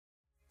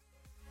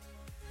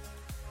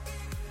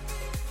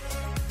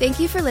Thank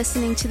you for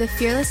listening to the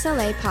Fearless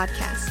LA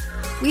podcast.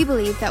 We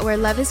believe that where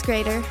love is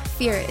greater,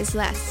 fear is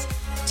less.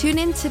 Tune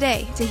in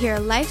today to hear a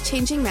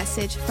life-changing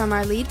message from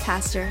our lead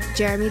pastor,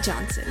 Jeremy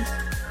Johnson.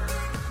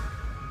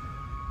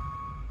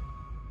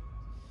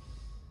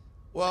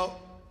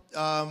 Well,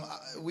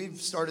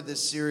 we've started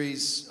this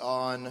series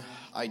on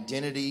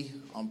identity,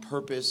 on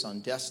purpose,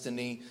 on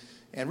destiny.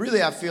 And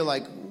really, I feel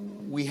like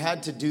we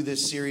had to do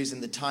this series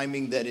in the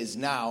timing that is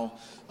now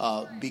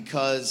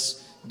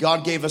because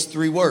God gave us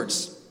 3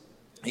 words.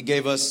 He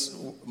gave us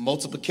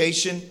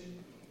multiplication,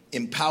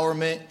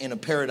 empowerment, and a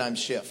paradigm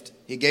shift.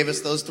 He gave us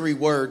those 3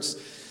 words.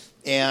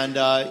 And,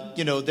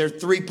 they're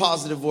 3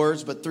 positive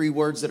words, but 3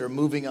 words that are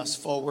moving us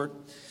forward.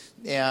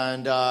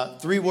 And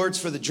 3 words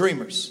for the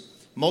dreamers: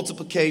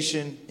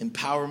 multiplication,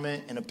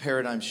 empowerment, and a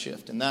paradigm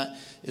shift. And that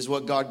is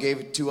what God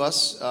gave to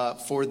us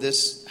for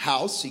this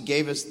house. He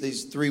gave us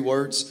these 3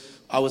 words.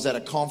 I was at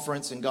a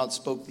conference and God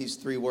spoke these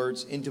 3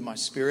 words into my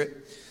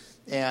spirit.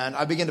 And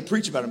I began to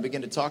preach about them,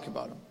 began to talk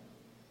about them.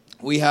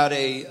 We had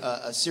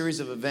a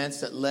series of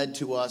events that led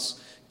to us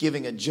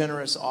giving a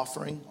generous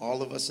offering,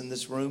 all of us in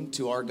this room,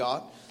 to our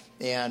God.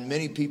 And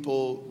many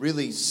people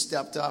really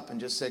stepped up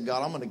and just said,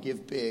 God, I'm going to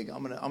give big.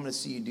 I'm going to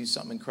see you do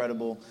something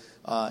incredible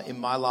in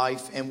my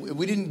life. And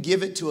we didn't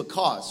give it to a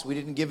cause. We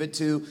didn't give it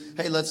to,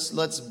 hey,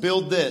 let's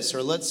build this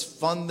or let's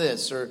fund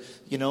this, or,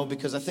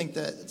 because I think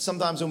that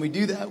sometimes when we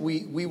do that,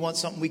 we want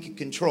something we can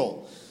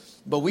control.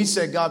 But we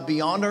said, God,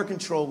 beyond our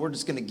control, we're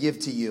just going to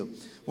give to you.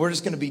 We're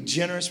just going to be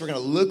generous. We're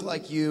going to look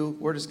like you.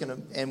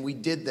 And we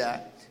did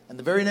that. And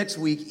the very next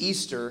week,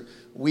 Easter,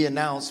 we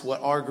announced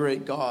what our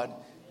great God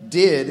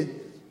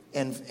did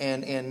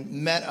and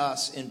met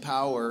us in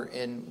power.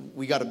 And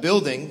we got a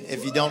building,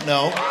 if you don't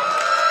know.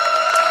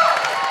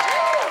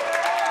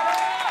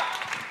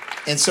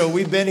 And so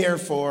we've been here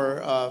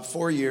for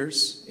 4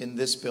 years in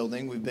this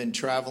building. We've been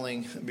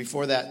traveling.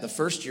 Before that, the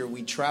first year,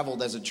 we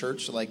traveled as a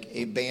church, like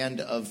a band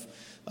of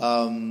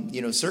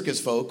circus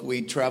folk.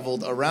 We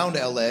traveled around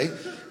LA.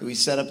 We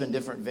set up in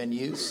different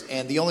venues.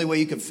 And the only way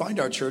you could find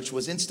our church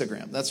was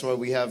Instagram. That's why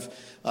we have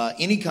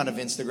any kind of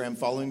Instagram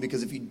following,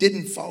 because if you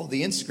didn't follow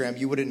the Instagram,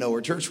 you wouldn't know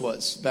where church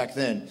was back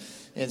then.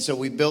 And so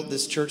we built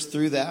this church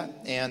through that.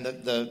 And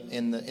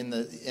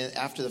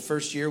after the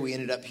first year, we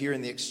ended up here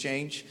in the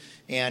Exchange.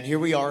 And here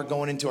we are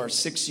going into our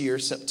 6th year,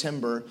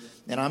 September.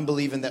 And I'm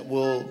believing that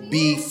we'll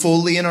be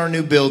fully in our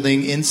new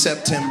building in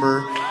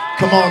September.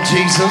 Come on,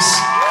 Jesus.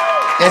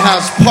 It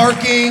has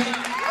parking.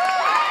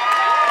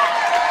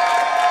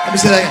 Let me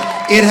say that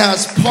again.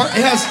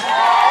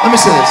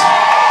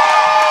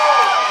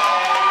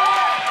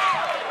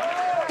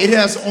 It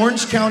has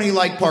Orange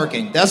County-like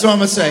parking. That's what I'm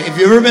going to say. If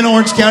you've ever been to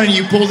Orange County and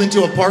you pulled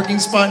into a parking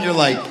spot and you're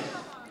like,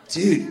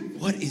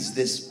 dude, what is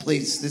this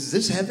place? Is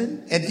this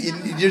heaven? And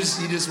you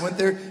just went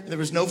there and there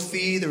was no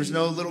fee. There was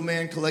no little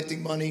man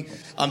collecting money.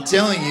 I'm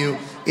telling you,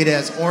 it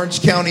has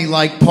Orange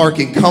County-like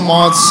parking. Come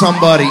on,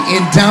 somebody.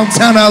 In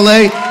downtown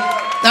LA,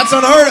 that's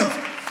unheard of.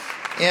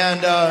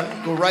 And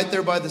we're right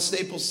there by the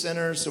Staples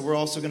Center, so we're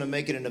also going to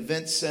make it an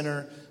event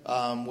center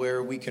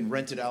where we can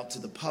rent it out to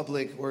the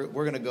public. We're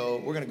going to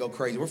go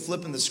crazy. We're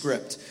flipping the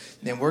script,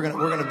 and we're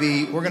going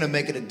to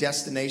make it a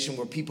destination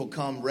where people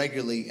come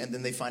regularly, and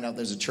then they find out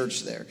there's a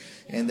church there,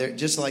 and they're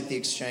just like the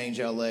Exchange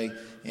LA.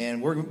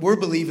 And we're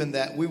believing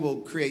that we will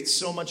create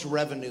so much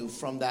revenue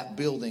from that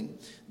building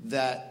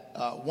that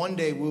one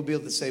day we'll be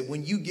able to say,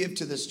 when you give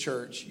to this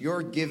church,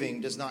 your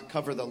giving does not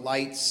cover the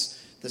lights,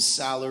 the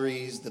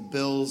salaries, the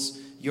bills.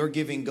 Your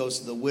giving goes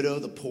to the widow,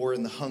 the poor,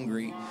 and the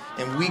hungry.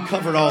 And we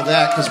covered all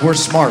that because we're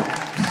smart.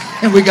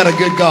 And we got a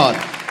good God.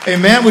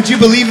 Amen. Would you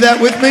believe that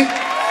with me?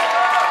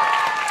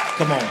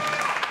 Come on.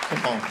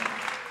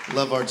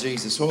 Love our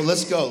Jesus. Well,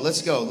 let's go.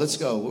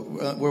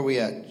 Where are we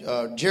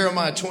at?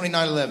 Jeremiah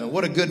 29:11.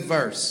 What a good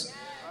verse.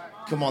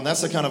 Come on.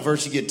 That's the kind of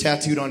verse you get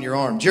tattooed on your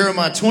arm.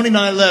 Jeremiah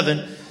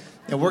 29:11.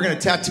 And we're going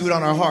to tattoo it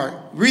on our heart.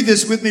 Read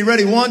this with me.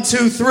 Ready? 1,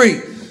 2,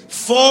 3.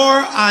 For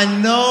I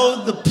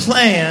know the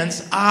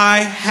plans I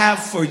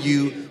have for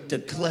you,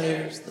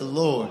 declares the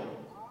Lord.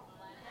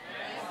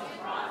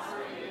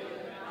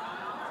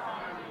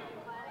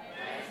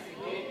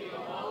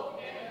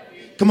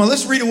 Come on,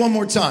 let's read it one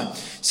more time.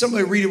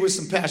 Somebody read it with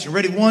some passion.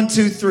 Ready? 1,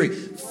 2, 3.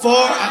 For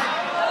I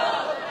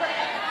know the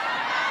plans I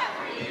have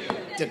for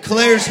you,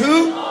 declares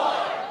who?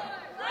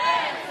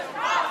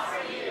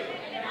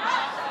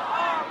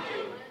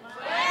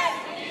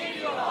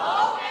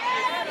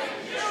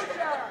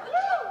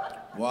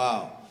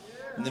 Wow.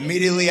 And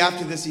immediately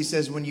after this, he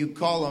says, when you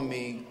call on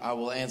me, I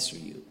will answer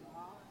you.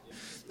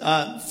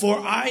 For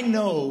I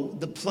know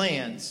the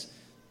plans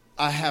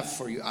I have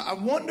for you. I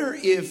wonder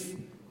if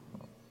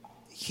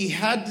he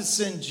had to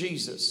send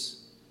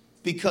Jesus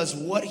because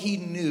what he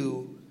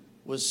knew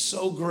was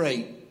so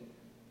great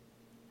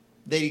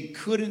that he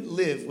couldn't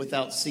live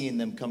without seeing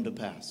them come to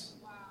pass.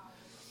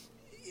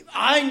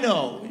 I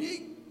know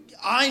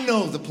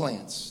the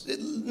plans.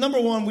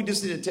 Number one, we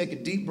just need to take a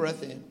deep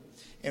breath in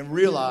and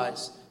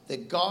realize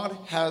that God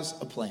has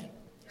a plan.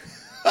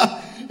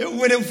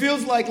 When it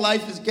feels like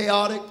life is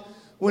chaotic,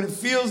 when it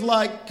feels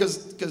like,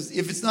 because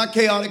if it's not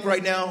chaotic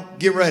right now,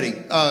 get ready,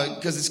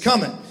 because it's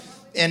coming.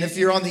 And if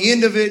you're on the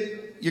end of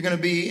it, you're going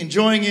to be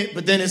enjoying it,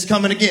 but then it's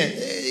coming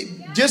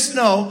again. Just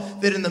know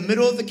that in the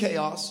middle of the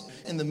chaos,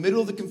 in the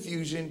middle of the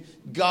confusion,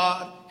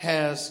 God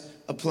has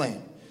a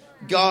plan.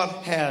 God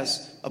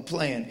has a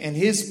plan, and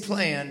his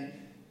plan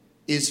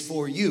is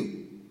for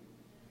you.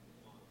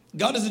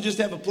 God doesn't just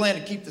have a plan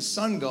to keep the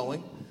sun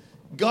going.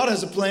 God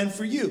has a plan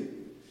for you.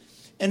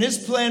 And his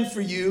plan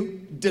for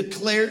you, the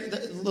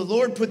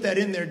Lord put that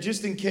in there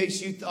just in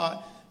case you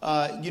thought,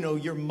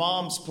 your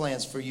mom's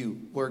plans for you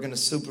were going to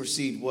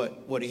supersede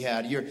what he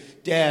had. Your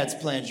dad's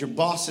plans, your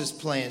boss's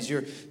plans,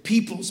 your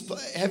people's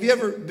plans. Have you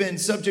ever been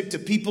subject to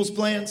people's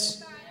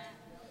plans?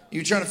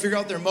 You're trying to figure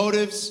out their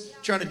motives,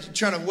 trying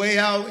to weigh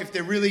out if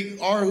they really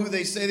are who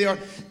they say they are.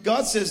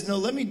 God says, no,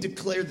 let me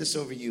declare this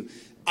over you.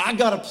 I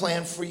got a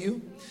plan for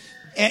you.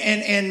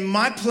 And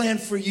my plan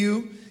for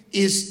you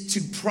is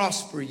to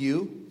prosper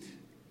you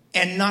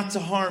and not to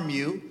harm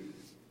you.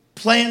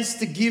 Plans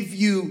to give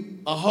you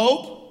a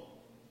hope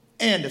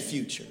and a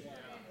future.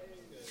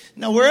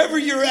 Now, wherever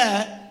you're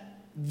at,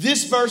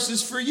 this verse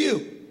is for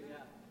you.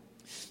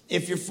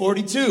 If you're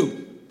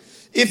 42,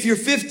 if you're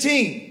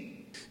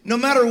 15, no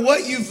matter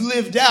what you've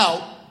lived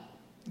out,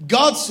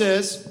 God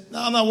says,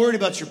 no, I'm not worried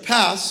about your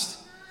past.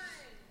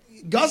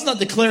 God's not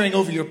declaring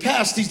over your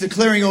past. He's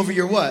declaring over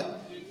your what?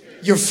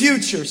 Your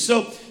future.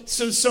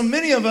 So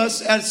many of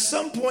us, at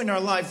some point in our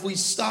life, we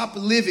stop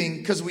living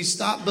because we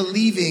stop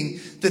believing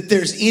that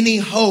there's any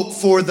hope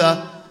for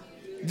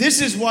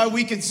this is why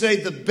we can say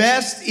the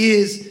best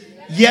is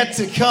yet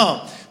to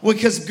come.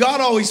 Because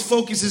God always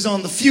focuses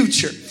on the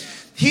future.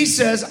 He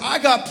says, I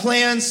got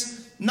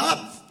plans not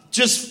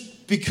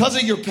just because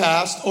of your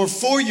past or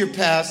for your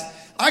past.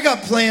 I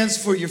got plans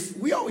for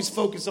we always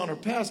focus on our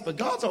past, but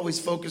God's always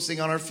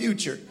focusing on our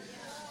future.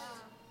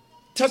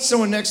 Touch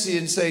someone next to you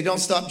and say, don't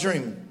stop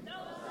dreaming.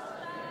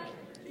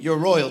 You're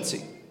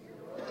royalty.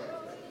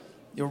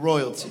 You're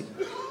royalty.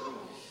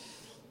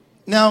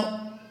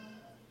 Now,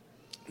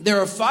 there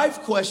are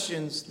 5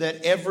 questions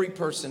that every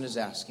person is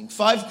asking.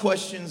 5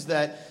 questions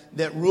that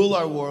rule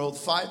our world.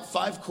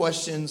 5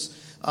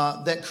 questions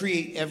that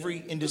create every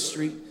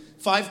industry.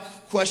 5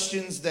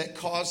 questions that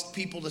cause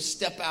people to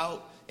step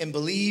out and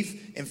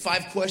believe. And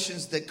 5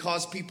 questions that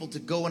cause people to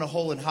go in a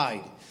hole and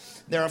hide.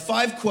 There are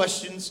 5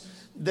 questions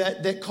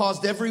that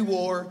caused every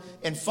war,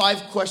 and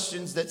 5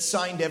 questions that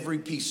signed every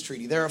peace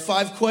treaty. There are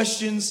 5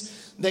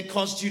 questions that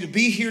caused you to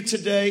be here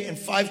today, and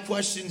 5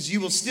 questions you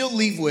will still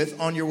leave with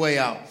on your way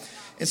out.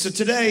 And so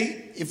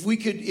today, if we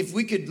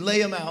could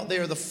lay them out, they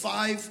are the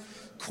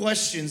 5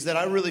 questions that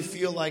I really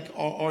feel like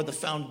are the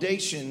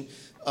foundation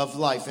of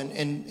life.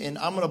 And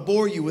I'm going to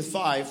bore you with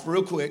 5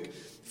 real quick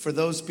for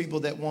those people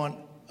that want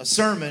a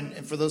sermon,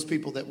 and for those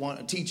people that want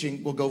a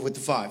teaching, we'll go with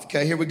the 5.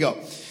 Okay, here we go.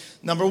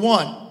 Number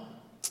 1.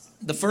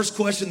 The first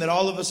question that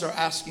all of us are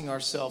asking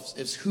ourselves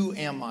is, who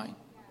am I?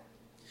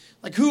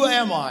 Like, who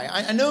am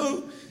I? I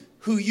know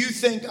who you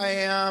think I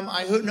am.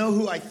 I know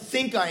who I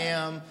think I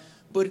am.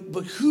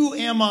 But who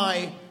am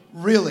I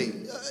really?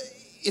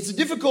 It's a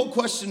difficult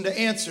question to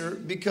answer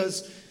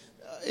because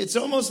it's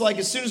almost like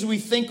as soon as we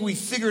think we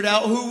figured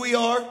out who we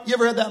are. You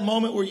ever had that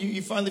moment where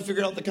you finally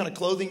figured out the kind of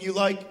clothing you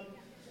like?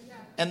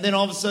 And then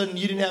all of a sudden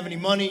you didn't have any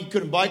money, you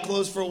couldn't buy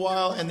clothes for a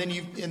while, and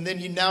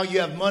then now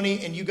you have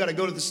money and you got to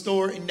go to the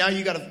store, and now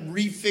you got to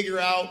refigure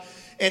out,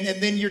 and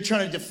then you're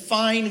trying to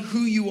define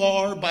who you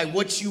are by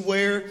what you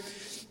wear.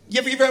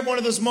 You ever had one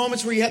of those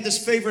moments where you had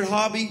this favorite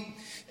hobby,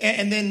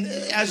 and then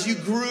as you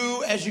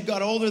grew, as you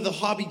got older, the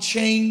hobby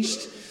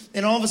changed,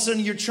 and all of a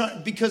sudden you're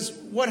trying, because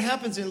what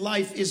happens in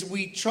life is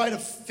we try to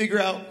figure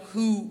out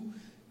who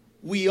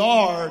we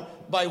are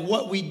by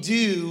what we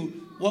do,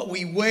 what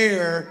we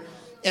wear.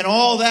 And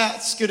all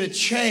that's going to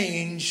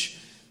change.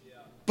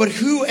 But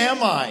who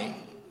am I?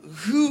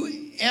 Who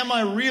am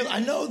I real?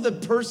 I know the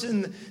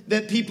person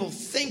that people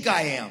think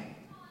I am.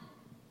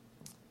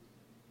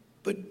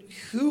 But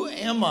who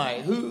am I?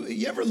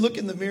 You ever look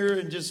in the mirror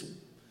and just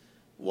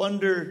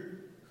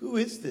wonder, who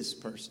is this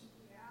person?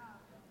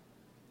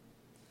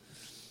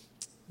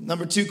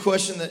 Number 2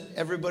 question that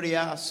everybody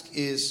asks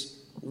is,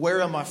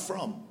 where am I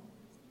from?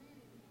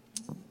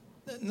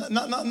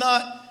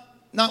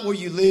 Not where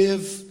you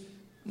live.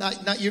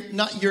 Not your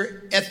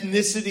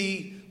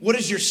ethnicity. What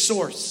is your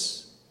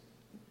source?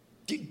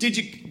 Did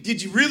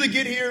you really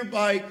get here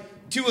by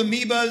 2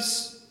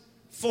 amoebas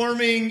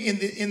forming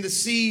in the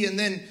sea, and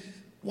then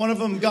one of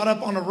them got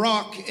up on a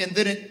rock, and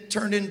then it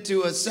turned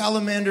into a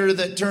salamander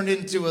that turned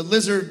into a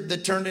lizard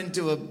that turned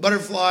into a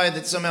butterfly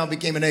that somehow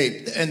became an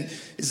ape? And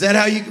is that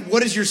how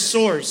what is your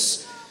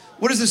source?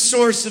 What is the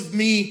source of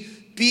me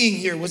being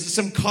here? Was it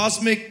some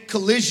cosmic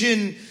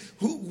collision?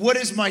 What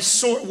is my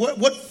source?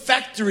 What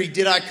factory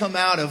did I come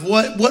out of?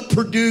 What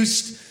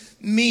produced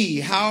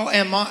me? How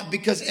am I?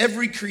 Because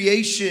every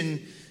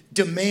creation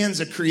demands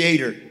a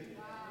creator.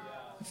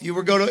 If you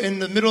were in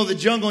the middle of the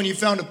jungle and you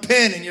found a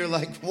pen and you're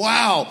like,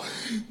 wow,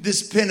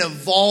 this pen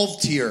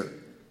evolved here.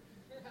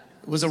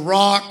 It was a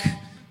rock,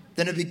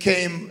 then it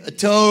became a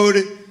toad,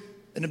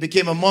 Then it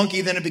became a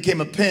monkey, then it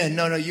became a pen.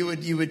 No, you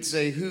would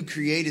say, who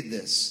created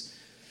this?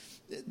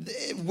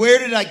 Where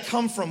did I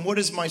come from? What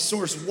is my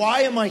source?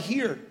 Why am I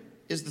here?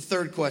 Is the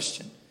third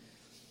question.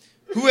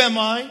 Who am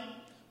I?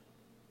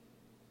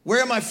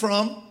 Where am I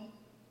from?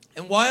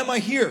 And why am I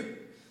here?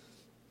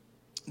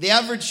 The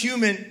average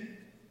human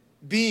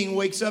being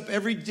wakes up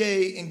every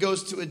day and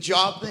goes to a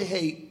job they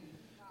hate,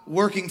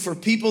 working for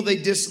people they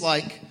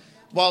dislike,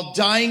 while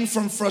dying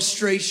from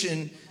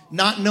frustration,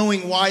 not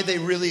knowing why they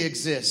really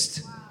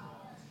exist.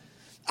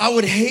 I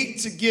would hate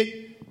to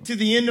get to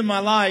the end of my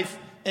life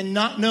and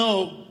not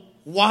know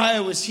why I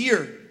was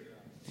here.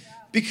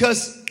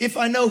 Because if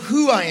I know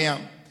who I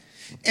am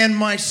and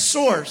my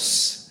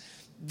source,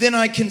 then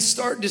I can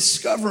start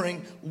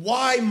discovering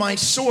why my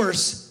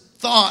source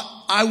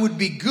thought I would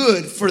be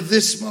good for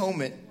this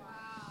moment.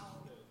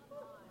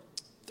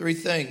 Three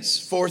things.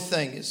 Fourth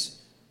thing is,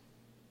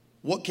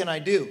 what can I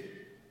do?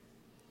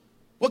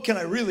 What can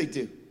I really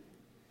do?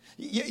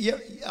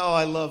 Oh,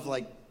 I love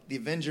like the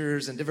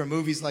Avengers and different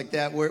movies like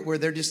that where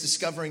they're just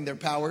discovering their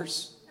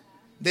powers.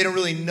 They don't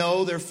really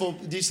know their full.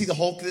 Do you see the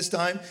Hulk this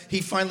time?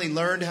 He finally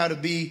learned how to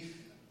be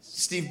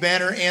Steve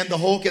Banner and the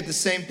Hulk at the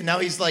same. Now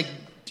he's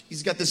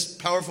got this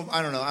powerful.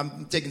 I don't know.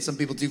 I'm taking some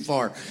people too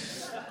far.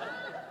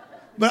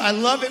 But I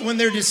love it when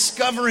they're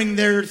discovering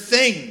their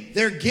thing,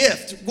 their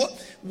gift.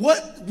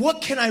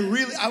 What can I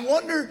really? I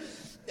wonder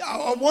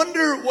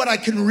what I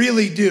can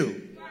really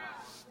do.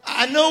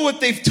 I know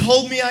what they've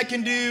told me I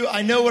can do.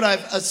 I know what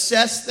I've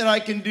assessed that I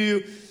can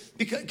do.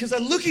 Because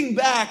looking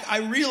back,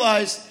 I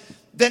realized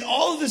that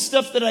all of the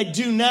stuff that I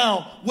do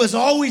now was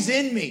always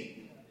in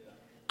me.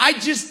 I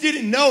just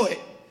didn't know it.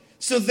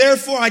 So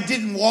therefore, I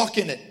didn't walk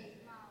in it.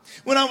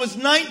 When I was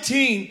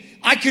 19,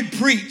 I could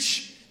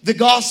preach the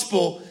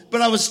gospel,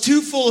 but I was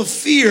too full of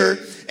fear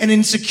and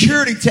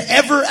insecurity to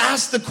ever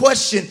ask the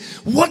question,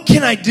 what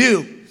can I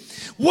do?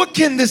 What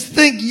can this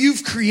thing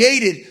you've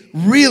created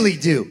really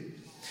do?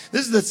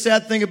 This is the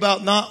sad thing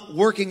about not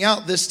working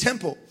out this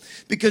temple,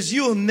 because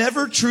you will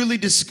never truly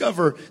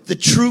discover the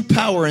true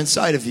power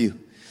inside of you.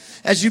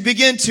 As you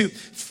begin to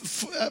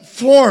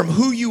form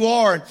who you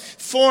are,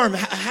 form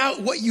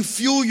what you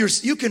fuel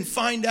you can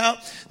find out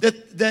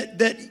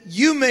that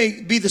you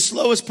may be the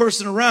slowest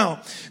person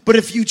around. But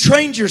if you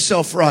trained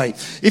yourself right,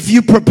 if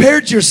you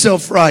prepared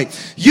yourself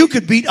right, you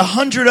could beat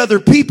 100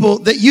 other people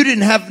that you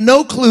didn't have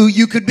no clue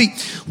you could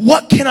beat.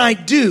 What can I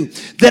do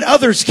that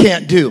others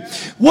can't do?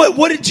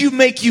 What did you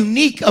make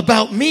unique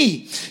about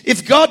me?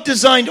 If God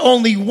designed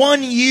only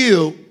one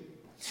you,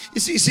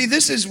 see,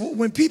 this is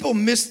when people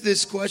miss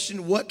this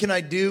question, what can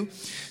I do?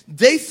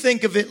 They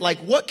think of it like,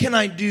 what can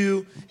I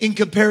do in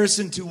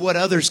comparison to what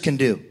others can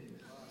do?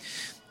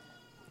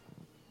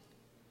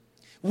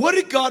 What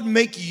did God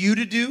make you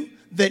to do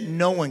that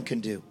no one can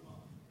do?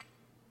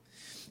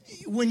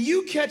 When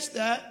you catch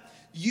that,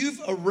 you've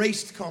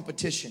erased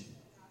competition.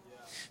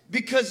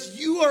 Because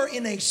you are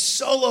in a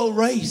solo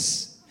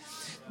race.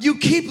 You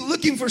keep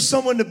looking for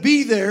someone to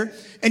be there,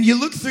 and you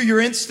look through your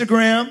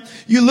Instagram,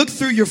 you look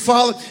through your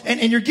follow,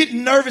 and you're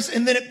getting nervous,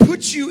 and then it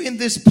puts you in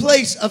this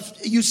place of,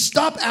 you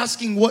stop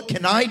asking what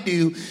can I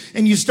do,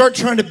 and you start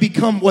trying to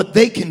become what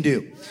they can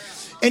do.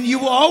 And you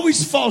will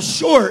always fall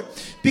short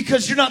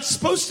because you're not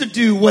supposed to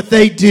do what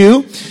they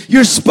do.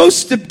 You're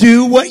supposed to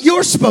do what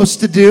you're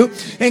supposed to do.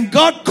 And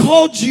God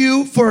called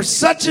you for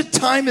such a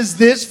time as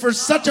this, for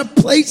such a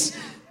place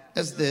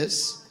as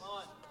this.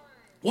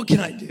 What can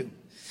I do?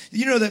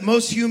 You know that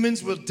most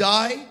humans will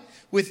die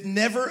with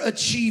never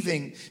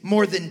achieving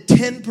more than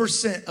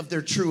 10% of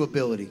their true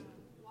ability.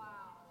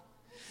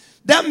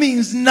 That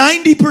means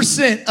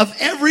 90% of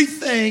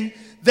everything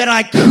that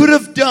I could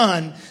have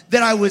done,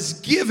 that I was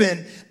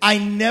given, I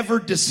never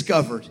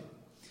discovered.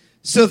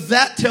 So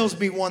that tells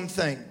me one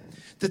thing,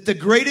 that the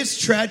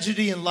greatest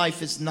tragedy in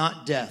life is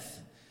not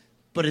death,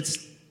 but it's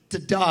to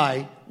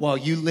die while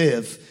you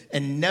live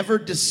and never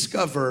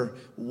discover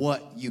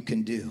what you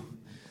can do.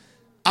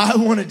 I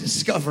want to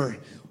discover,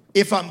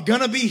 if I'm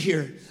going to be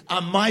here, I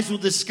might as well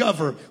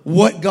discover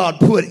what God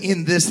put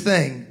in this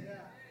thing.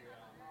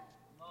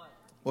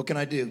 What can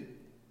I do?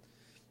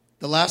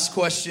 The last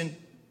question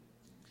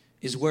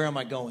is, where am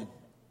I going?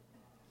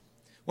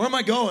 Where am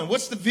I going?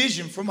 What's the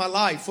vision for my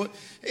life?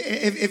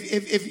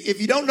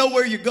 If you don't know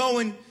where you're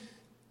going,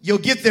 you'll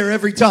get there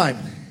every time.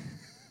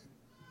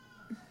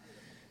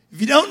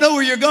 If you don't know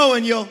where you're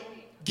going, you'll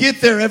get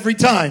there every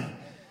time.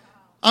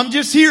 I'm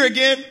just here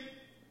again.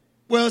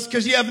 Well, it's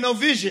because you have no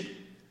vision.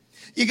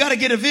 You got to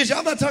get a vision.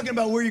 I'm not talking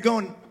about where you're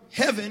going,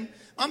 heaven.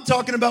 I'm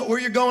talking about where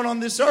you're going on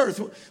this earth.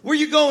 Where are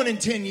you going in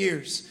 10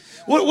 years?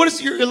 What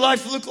does your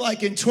life look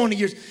like in 20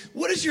 years?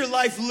 What does your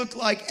life look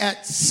like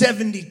at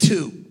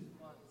 72,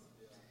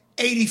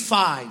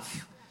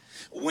 85?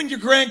 When your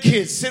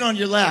grandkids sit on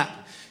your lap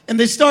and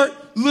they start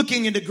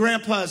looking into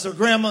grandpa's or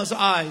grandma's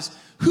eyes,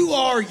 who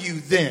are you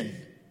then?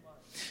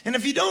 And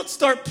if you don't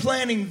start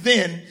planning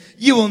then,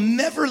 you will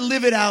never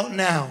live it out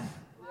now.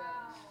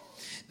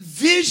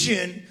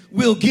 Vision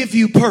will give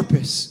you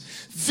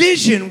purpose.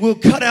 Vision will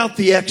cut out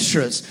the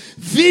extras.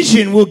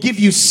 Vision will give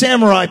you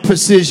samurai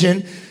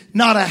precision,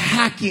 not a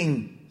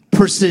hacking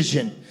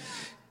precision.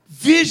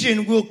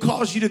 Vision will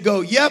cause you to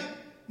go, yep,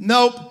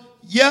 nope,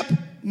 yep,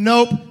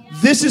 nope.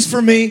 This is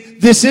for me.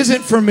 This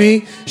isn't for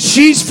me.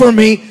 She's for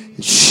me.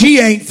 She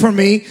ain't for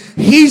me.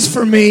 He's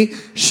for me.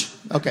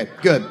 Okay,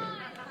 good.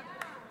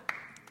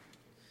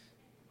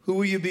 Who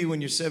will you be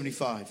when you're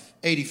 75,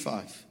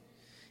 85?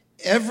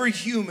 Every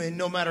human,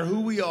 no matter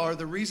who we are,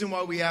 the reason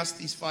why we ask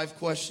these 5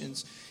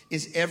 questions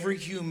is every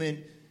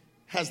human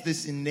has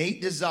this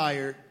innate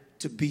desire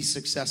to be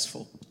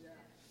successful.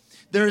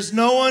 There is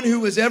no one who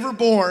was ever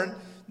born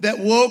that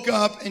woke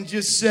up and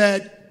just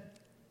said,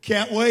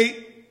 can't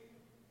wait.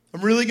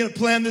 I'm really going to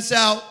plan this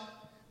out.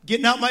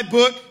 Getting out my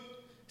book.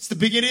 It's the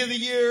beginning of the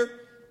year.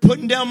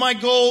 Putting down my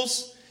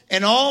goals.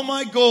 And all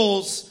my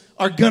goals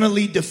are going to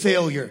lead to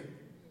failure.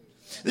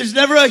 There's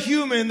never a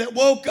human that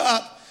woke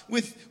up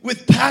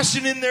with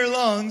passion in their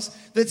lungs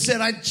that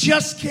said, I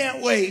just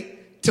can't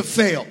wait to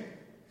fail.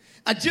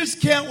 I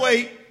just can't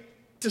wait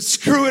to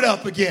screw it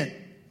up again.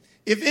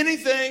 If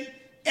anything,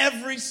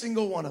 every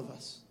single one of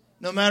us,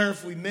 no matter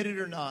if we admit it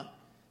or not,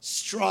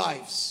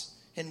 strives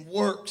and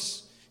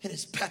works. And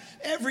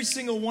every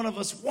single one of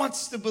us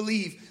wants to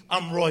believe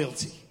I'm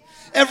royalty.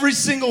 Every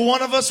single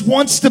one of us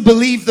wants to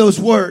believe those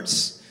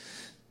words.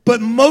 But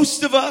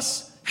most of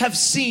us have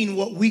seen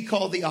what we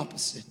call the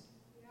opposite.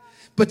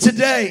 But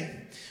today,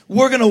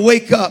 we're going to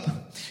wake up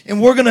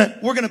and we're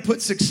going to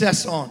put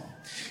success on.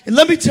 And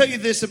let me tell you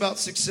this about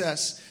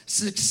success.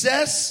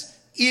 Success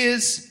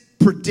is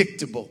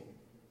predictable.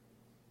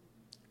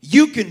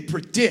 You can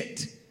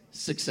predict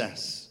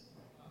success.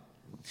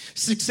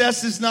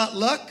 Success is not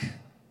luck.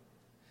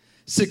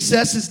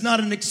 Success is not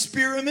an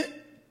experiment.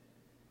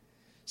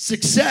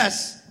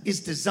 Success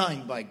is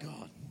designed by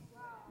God.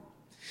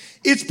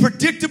 It's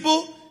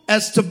predictable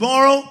as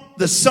tomorrow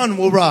the sun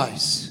will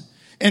rise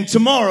and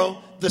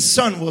tomorrow the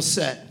sun will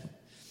set.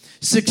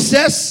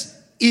 Success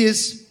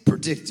is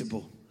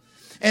predictable.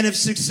 And if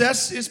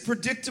success is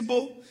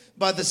predictable,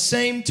 by the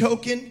same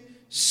token,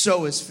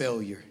 so is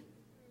failure.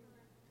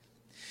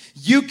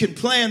 You can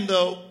plan,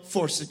 though,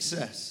 for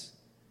success.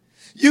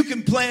 You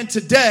can plan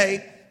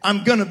today,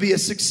 I'm going to be a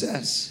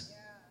success.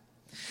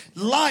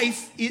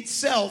 Life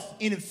itself,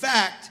 in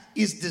fact,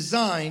 is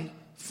designed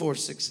for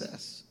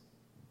success.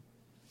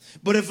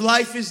 But if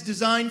life is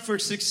designed for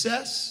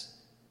success,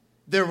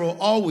 there will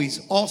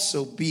always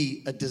also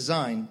be a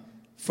design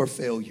for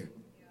failure.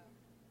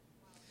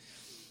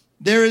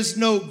 There is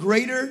no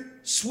greater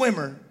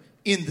swimmer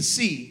in the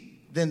sea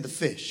than the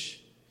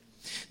fish.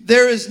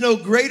 There is no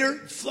greater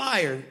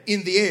flyer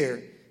in the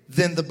air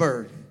than the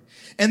bird.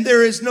 And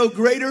there is no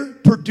greater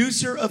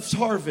producer of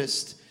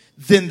harvest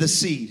than the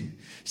seed.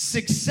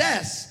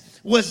 Success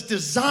was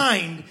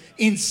designed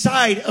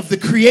inside of the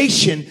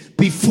creation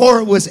before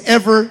it was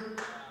ever.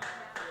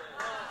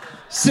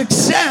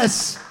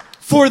 Success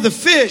for the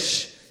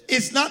fish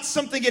is not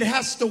something it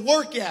has to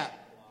work at.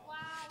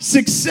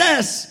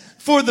 Success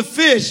for the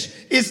fish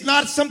is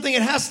not something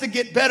it has to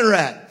get better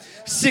at.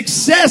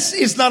 Success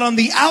is not on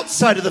the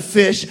outside of the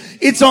fish,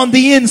 it's on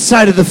the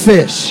inside of the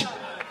fish.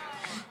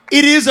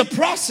 It is a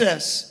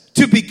process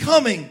to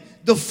becoming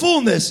the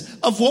fullness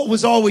of what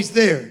was always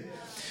there.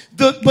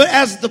 But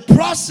as the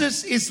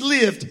process is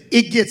lived,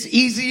 it gets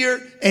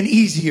easier and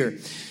easier.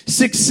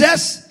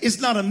 Success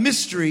is not a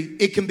mystery,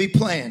 it can be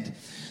planned.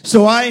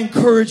 So I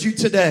encourage you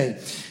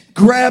today,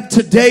 grab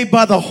today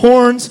by the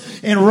horns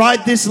and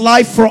ride this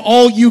life for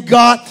all you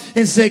got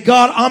and say,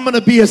 God, I'm going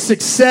to be a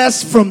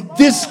success from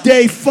this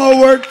day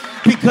forward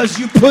because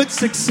you put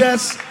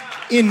success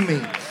in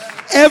me.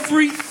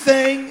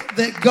 Everything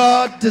that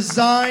God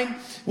designed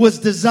was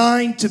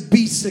designed to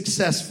be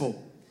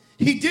successful.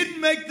 He didn't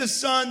make the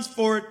suns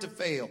for it to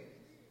fail.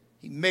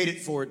 He made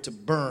it for it to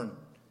burn.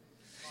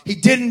 He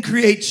didn't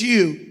create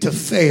you to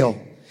fail.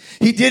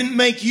 He didn't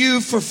make you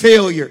for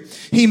failure.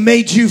 He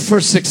made you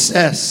for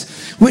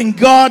success. When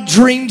God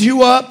dreamed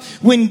you up,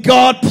 when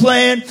God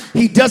planned,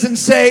 He doesn't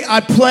say, I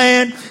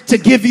plan to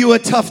give you a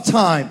tough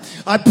time.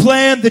 I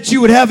planned that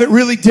you would have it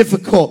really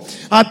difficult.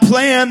 I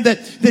planned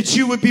that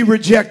you would be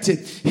rejected.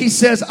 He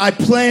says, I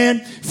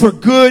plan for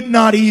good,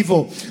 not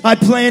evil. I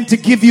plan to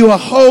give you a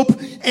hope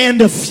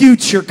and a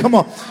future. Come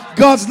on.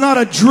 God's not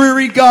a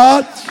dreary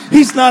God.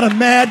 He's not a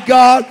mad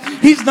God.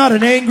 He's not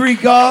an angry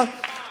God.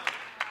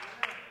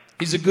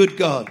 He's a good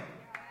God.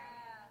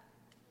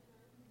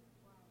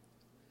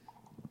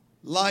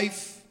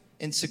 Life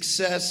and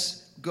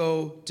success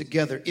go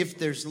together. If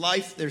there's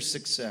life, there's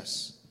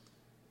success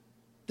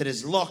that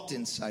is locked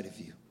inside of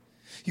you.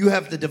 You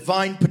have the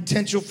divine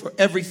potential for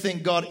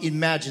everything God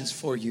imagines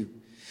for you.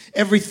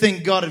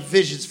 Everything God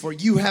envisions for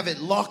you. You have it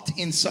locked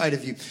inside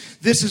of you.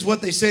 This is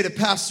what they say to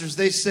pastors.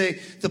 They say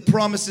the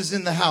promise is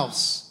in the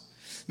house.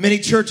 Many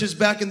churches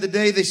back in the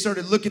day, they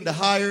started looking to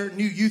hire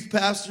new youth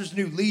pastors,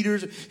 new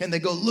leaders, and they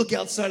go look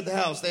outside of the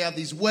house. They have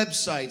these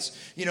websites.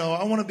 You know,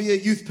 I want to be a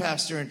youth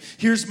pastor, and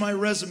here's my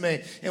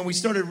resume. And we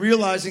started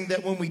realizing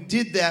that when we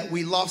did that,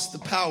 we lost the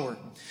power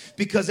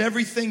because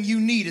everything you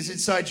need is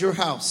inside your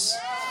house.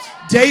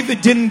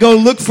 David didn't go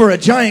look for a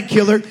giant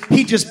killer.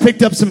 He just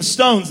picked up some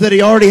stones that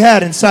he already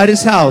had inside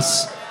his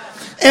house.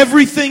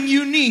 Everything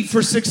you need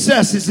for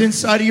success is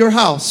inside of your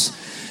house.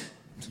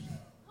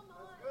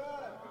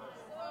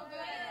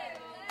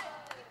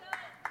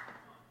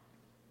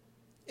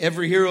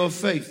 Every hero of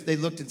faith, they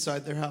looked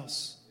inside their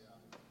house.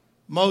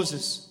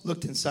 Moses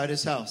looked inside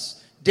his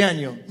house.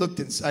 Daniel looked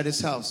inside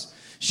his house.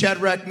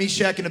 Shadrach,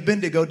 Meshach, and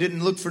Abednego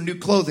didn't look for new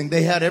clothing.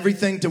 They had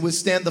everything to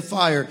withstand the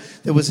fire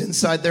that was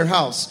inside their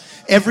house.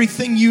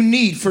 Everything you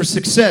need for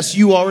success,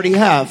 you already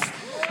have.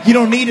 You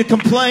don't need to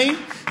complain.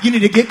 You need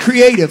to get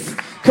creative.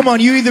 Come on,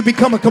 you either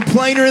become a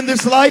complainer in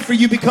this life or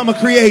you become a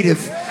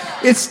creative.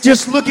 It's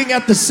just looking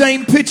at the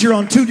same picture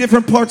on two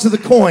different parts of the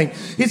coin.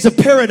 It's a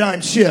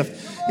paradigm shift.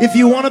 If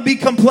you want to be a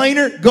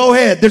complainer, go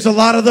ahead. There's a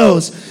lot of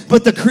those.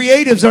 But the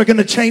creatives are going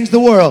to change the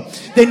world.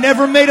 They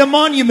never made a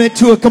monument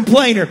to a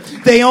complainer.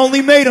 They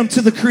only made them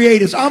to the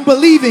creatives. I'm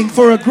believing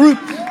for a group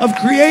of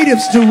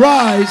creatives to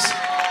rise.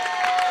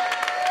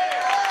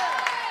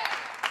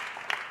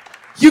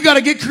 You got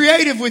to get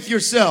creative with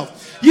yourself.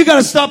 You got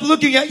to stop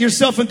looking at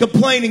yourself and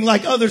complaining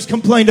like others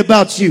complained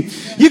about you.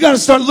 You got to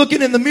start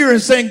looking in the mirror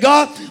and saying,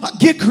 God,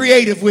 get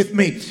creative with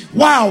me.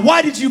 Wow,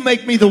 why did you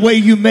make me the way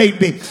you made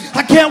me?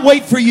 I can't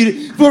wait for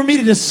me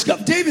to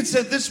discover. David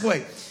said this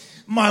way,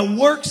 my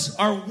works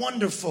are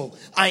wonderful.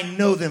 I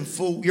know them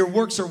full. Your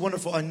works are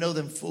wonderful. I know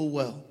them full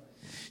well.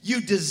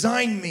 You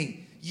designed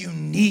me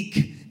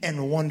unique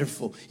and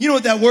wonderful. You know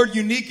what that word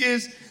unique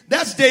is?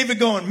 That's David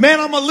going, man,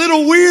 I'm a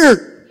little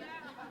weird.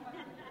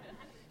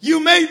 You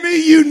made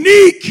me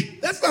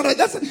unique.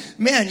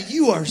 Man,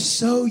 you are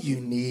so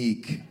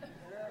unique.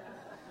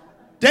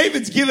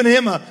 David's giving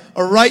him a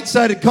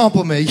right-sided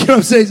compliment. You know what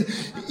I'm saying?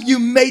 You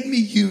made me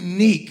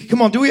unique.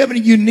 Come on, do we have any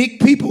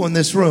unique people in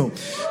this room?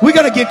 We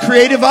got to get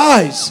creative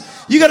eyes.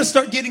 You got to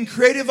start getting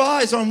creative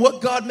eyes on what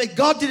God made.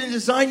 God didn't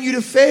design you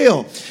to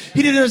fail.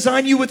 He didn't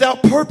design you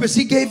without purpose.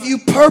 He gave you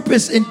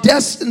purpose and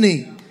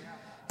destiny.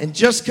 And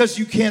just because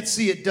you can't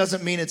see it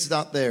doesn't mean it's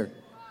not there.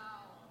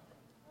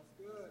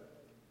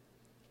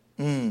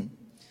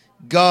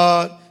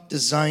 God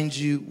designed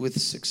you with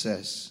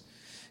success.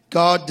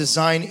 God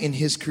designed in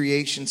his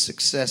creation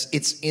success.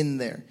 It's in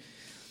there.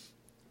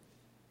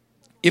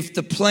 If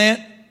the plant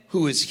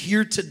who is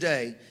here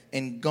today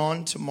and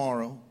gone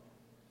tomorrow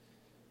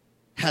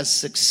has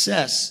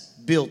success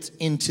built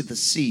into the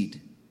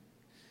seed,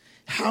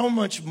 how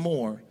much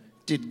more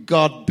did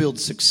God build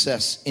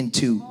success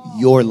into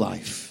your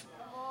life?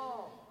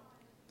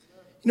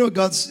 You know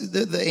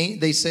what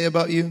they say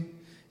about you?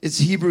 It's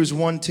Hebrews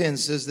 1:10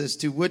 says this,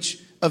 to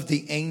which of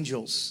the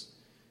angels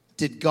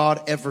did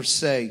God ever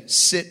say,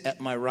 sit at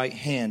my right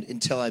hand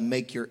until I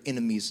make your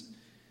enemies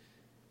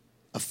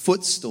a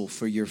footstool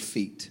for your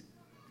feet?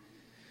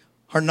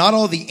 Are not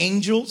all the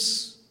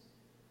angels?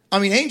 I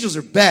mean, angels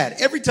are bad.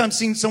 Every time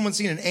someone's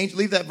seen an angel,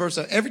 leave that verse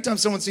out. Every time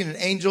someone's seen an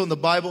angel in the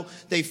Bible,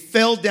 they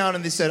fell down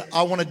and they said,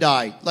 I want to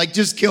die. Like,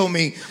 just kill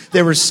me.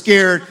 They were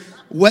scared,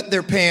 wet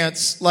their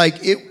pants.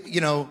 Like,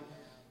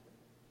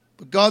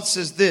 But God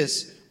says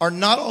this, are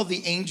not all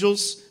the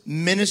angels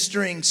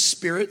ministering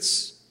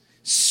spirits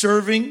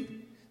serving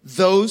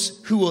those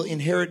who will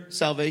inherit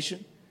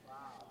salvation?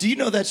 Do you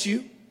know that's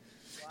you?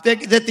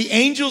 That the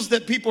angels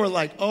that people are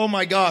like, oh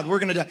my God, we're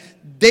going to die.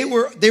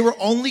 They were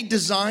only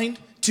designed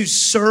to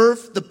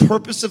serve the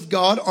purpose of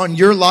God on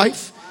your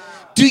life.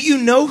 Do you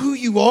know who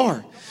you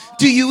are?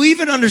 Do you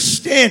even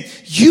understand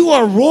you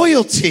are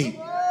royalty?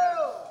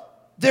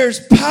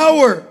 There's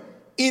power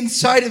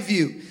inside of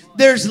you.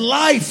 There's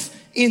life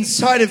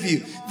inside of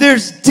you.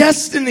 There's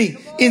destiny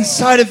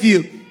inside of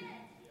you.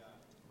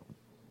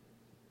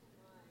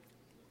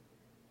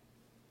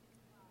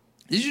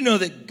 Did you know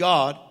that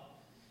God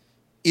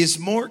is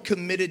more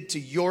committed to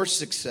your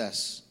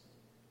success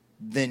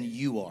than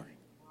you are?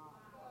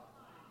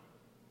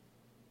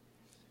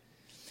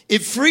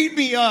 It freed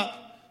me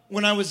up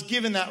when I was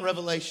given that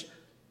revelation.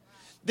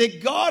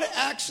 That God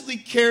actually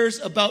cares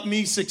about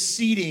me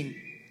succeeding.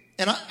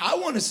 And I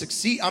want to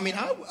succeed. I mean,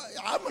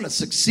 I'm going to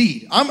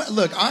succeed.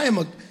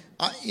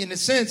 In a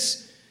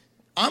sense,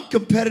 I'm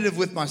competitive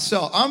with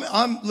myself.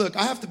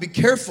 I have to be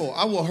careful.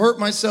 I will hurt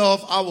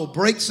myself. I will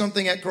break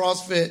something at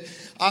CrossFit.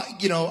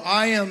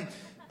 I am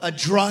a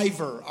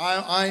driver.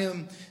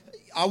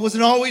 I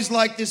wasn't always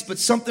like this, but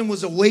something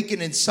was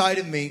awakened inside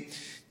of me.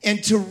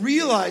 And to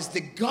realize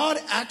that God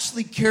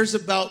actually cares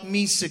about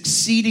me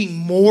succeeding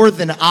more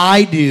than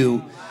I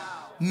do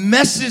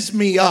messes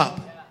me up.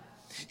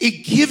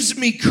 It gives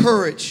me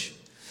courage.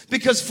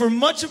 Because for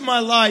much of my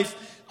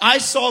life, I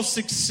saw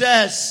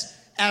success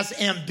as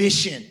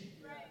ambition.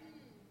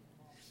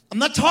 I'm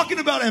not talking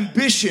about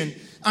ambition.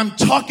 I'm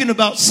talking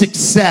about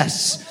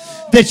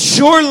success. That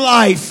your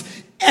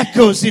life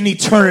echoes in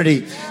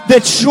eternity.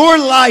 That your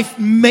life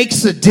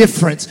makes a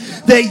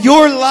difference. That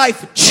your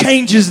life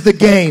changes the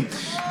game.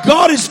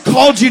 God has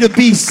called you to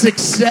be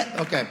success.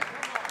 Okay.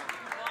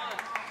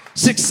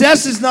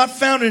 Success is not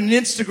found in an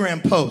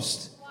Instagram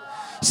post.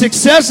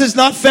 Success is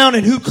not found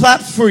in who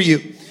claps for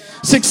you.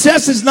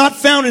 Success is not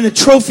found in a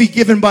trophy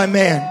given by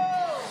man.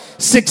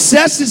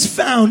 Success is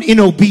found in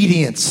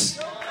obedience.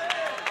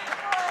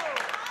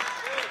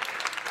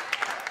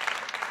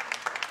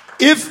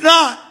 If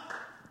not,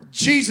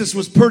 Jesus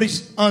was pretty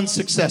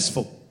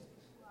unsuccessful.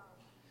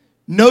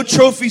 No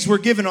trophies were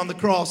given on the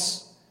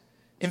cross.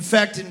 In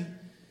fact,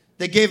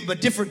 they gave him a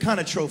different kind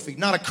of trophy.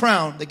 Not a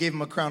crown. They gave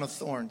him a crown of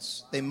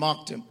thorns. They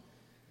mocked him.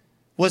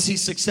 Was he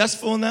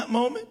successful in that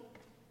moment?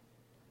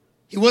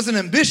 He wasn't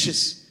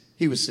ambitious.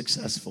 He was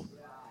successful.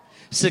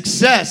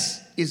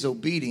 Success is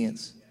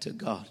obedience to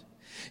God.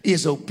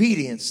 Is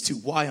obedience to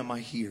why am I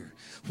here?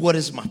 What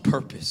is my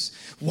purpose?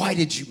 Why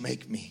did you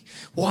make me?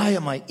 Why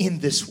am I in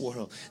this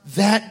world?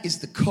 That is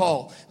the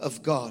call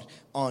of God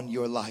on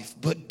your life.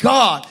 But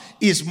God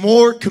is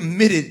more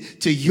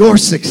committed to your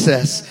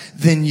success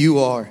than you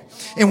are.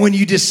 And when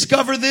you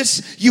discover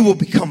this, you will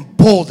become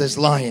bold as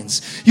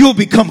lions. You will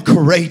become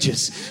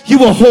courageous. You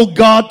will hold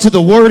God to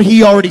the word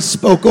He already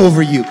spoke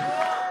over you.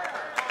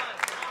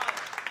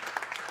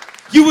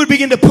 You would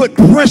begin to put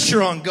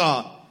pressure on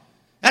God.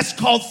 That's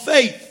called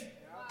faith.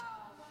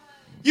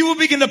 You will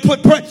begin to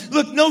put pressure.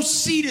 Look, no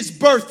seed is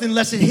birthed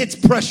unless it hits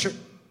pressure.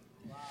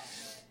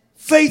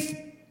 Faith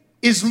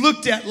is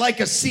looked at like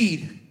a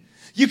seed.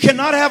 You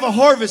cannot have a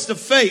harvest of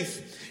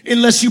faith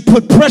unless you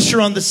put pressure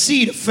on the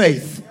seed of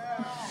faith.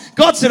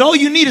 God said all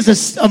you need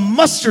is a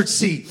mustard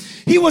seed.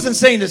 He wasn't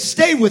saying to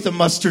stay with a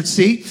mustard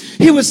seed.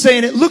 He was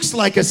saying it looks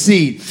like a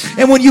seed.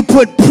 And when you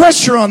put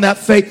pressure on that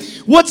faith,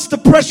 what's the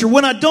pressure?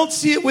 When I don't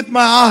see it with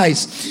my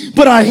eyes,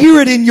 but I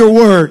hear it in your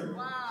word.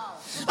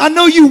 I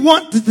know you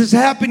want this to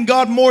happen,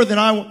 God, more than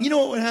I want. You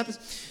know what happens?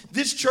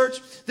 This church,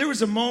 there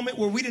was a moment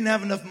where we didn't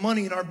have enough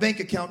money in our bank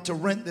account to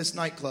rent this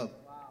nightclub.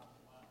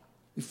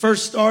 We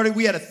first started,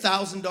 we had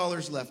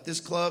 $1,000 left. This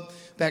club,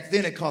 back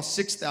then it cost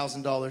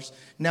 $6,000.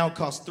 Now it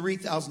costs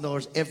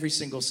 $3,000 every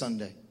single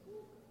Sunday.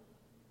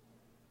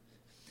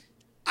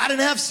 I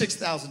didn't have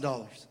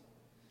 $6,000.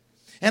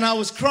 And I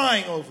was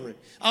crying over it.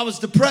 I was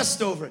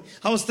depressed over it.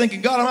 I was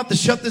thinking, God, I don't have to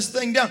shut this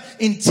thing down.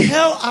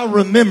 Until I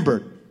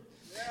remembered,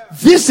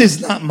 this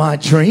is not my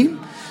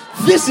dream.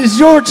 This is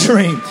your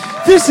dream.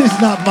 This is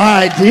not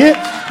my idea.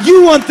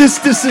 You want this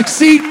to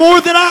succeed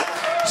more than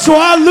I. So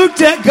I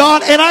looked at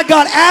God and I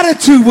got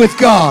attitude with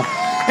God.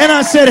 And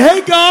I said,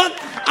 hey, God,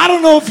 I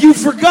don't know if you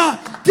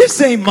forgot. This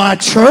ain't my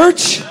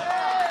church.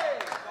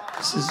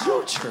 This is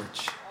your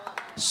church.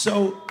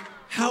 So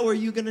how are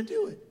you going to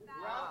do it?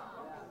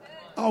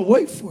 I'll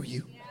wait for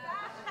you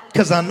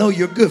because I know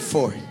you're good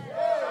for it.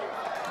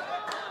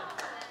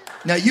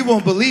 Now, you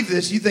won't believe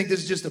this. You think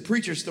this is just a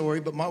preacher story,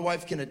 but my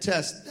wife can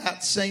attest.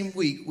 That same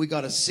week, we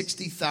got a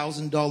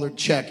 $60,000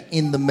 check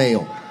in the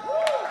mail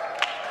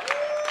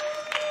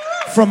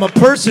from a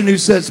person who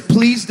says,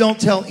 please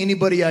don't tell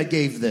anybody I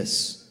gave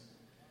this.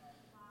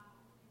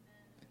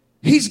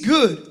 He's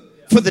good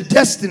for the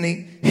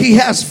destiny He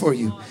has for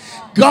you.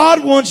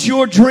 God wants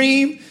your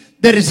dream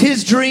that is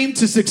His dream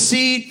to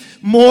succeed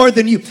more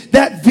than you.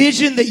 That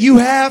vision that you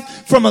have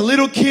from a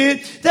little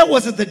kid, that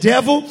wasn't the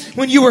devil.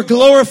 When you were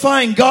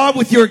glorifying God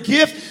with your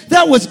gift,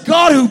 that was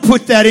God who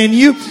put that in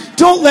you.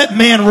 Don't let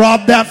man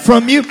rob that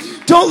from you.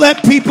 Don't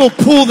let people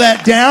pull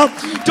that down.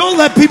 Don't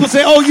let people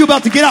say, oh, you're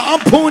about to get out.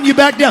 I'm pulling you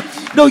back down.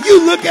 No,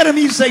 you look at him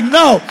and you say,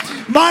 no,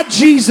 my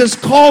Jesus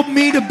called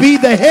me to be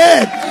the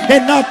head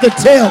and not the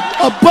tail,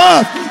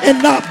 above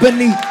and not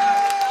beneath.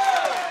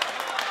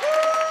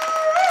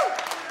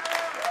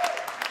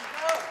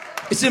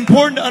 It's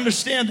important to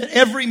understand that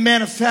every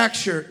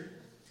manufacturer,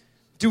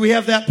 do we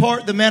have that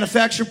part, the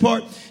manufacturer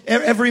part?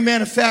 Every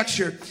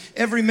manufacturer,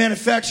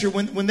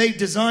 when they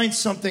design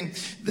something,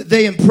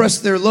 they impress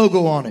their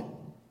logo on it.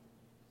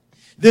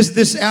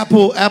 This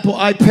Apple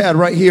iPad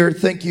right here,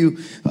 thank you,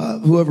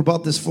 whoever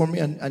bought this for me.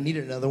 I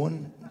needed another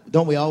one.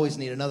 Don't we always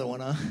need another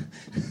one, huh?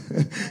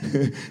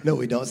 No,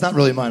 we don't. It's not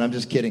really mine. I'm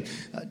just kidding.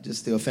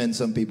 Just to offend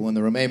some people in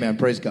the room. Amen.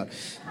 Praise God.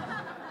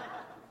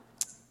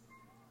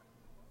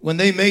 When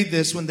they made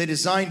this, when they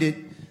designed it,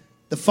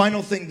 the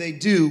final thing they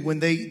do when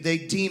they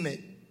deem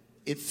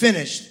it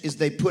finished is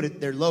they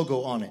put their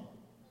logo on it.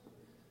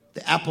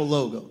 The Apple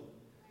logo.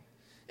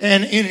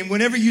 And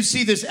whenever you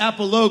see this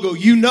Apple logo,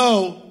 you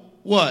know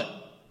what?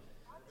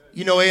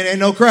 You know it ain't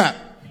no crap.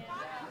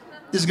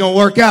 This is going to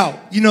work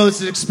out. You know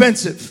this is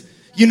expensive.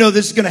 You know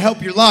this is going to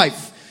help your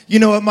life. You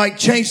know it might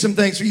change some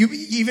things for you.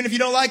 Even if you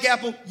don't like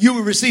Apple, you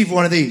will receive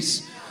one of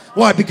these.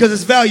 Why? Because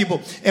it's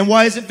valuable. And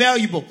why is it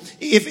valuable?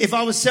 If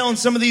I was selling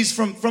some of these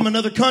from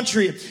another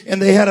country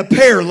and they had a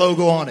Pear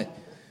logo on it,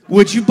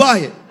 would you buy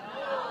it?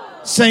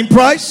 Same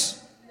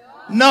price?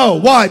 No.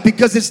 Why?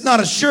 Because it's not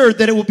assured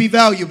that it will be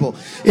valuable.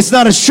 It's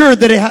not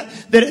assured that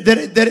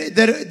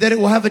it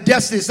will have a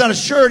destiny. It's not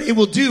assured it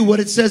will do what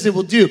it says it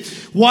will do.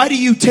 Why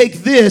do you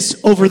take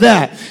this over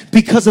that?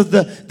 Because of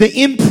the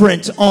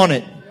imprint on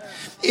it.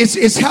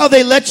 It's how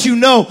they let you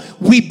know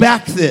we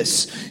back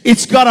this.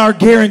 It's got our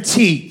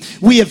guarantee.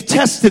 We have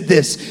tested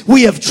this.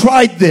 We have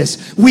tried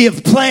this. We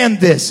have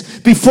planned this.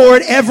 Before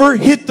it ever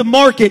hit the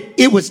market,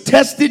 it was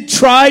tested,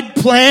 tried,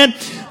 planned,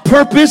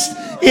 purposed.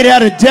 It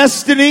had a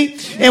destiny,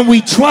 and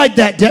we tried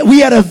that. We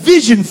had a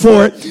vision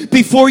for it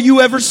before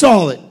you ever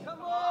saw it.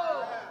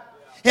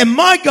 And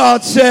my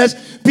God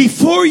says,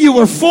 before you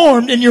were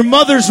formed in your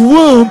mother's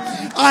womb,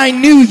 I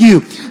knew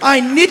you. I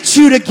knit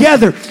you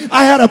together.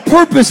 I had a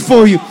purpose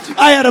for you.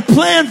 I had a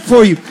plan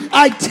for you.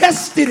 I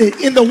tested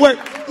it in the word.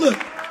 Look,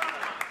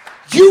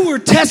 you were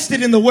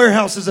tested in the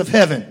warehouses of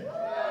heaven.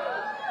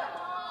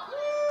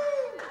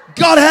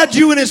 God had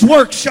you in his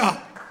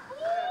workshop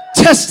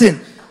testing.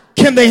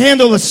 Can they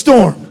handle a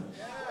storm?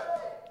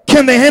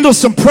 Can they handle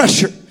some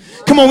pressure?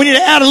 Come on, we need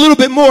to add a little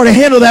bit more to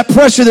handle that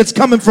pressure that's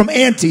coming from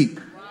Auntie.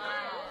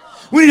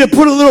 We need to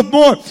put a little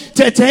more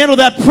to handle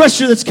that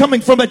pressure that's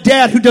coming from a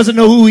dad who doesn't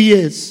know who he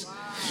is.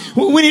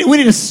 We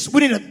need to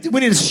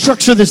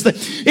structure this thing.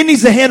 It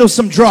needs to handle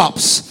some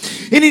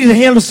drops. It needs to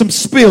handle some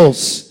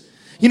spills.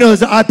 You know,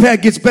 as the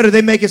iPad gets better,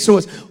 they make it so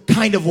it's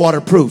kind of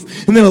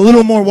waterproof. And then a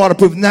little more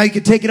waterproof. Now you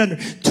can take it under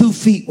 2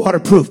 feet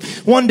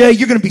waterproof. One day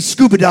you're going to be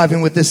scuba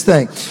diving with this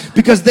thing.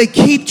 Because they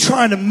keep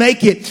trying to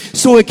make it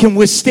so it can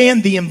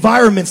withstand the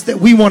environments that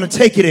we want to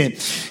take it in.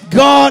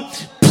 God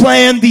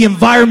planned the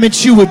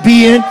environment you would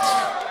be in.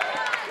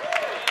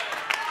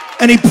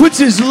 And he puts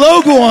his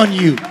logo on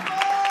you.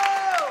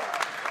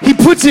 He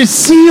puts his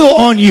seal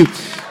on you.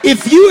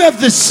 If you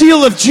have the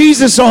seal of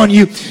Jesus on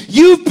you,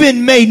 you've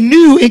been made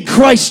new in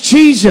Christ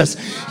Jesus.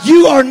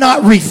 You are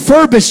not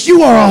refurbished.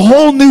 You are a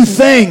whole new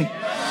thing.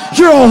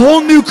 You're a whole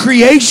new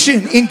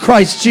creation in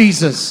Christ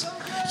Jesus.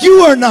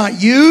 You are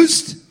not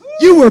used.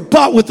 You were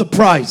bought with a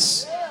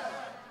price.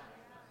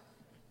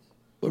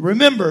 But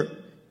remember,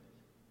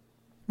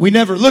 we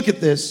never look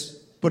at this,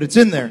 but it's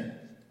in there.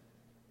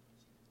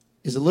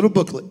 Is a little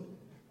booklet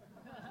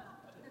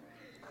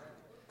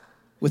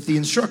with the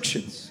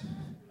instructions.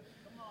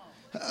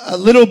 A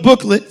little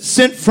booklet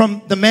sent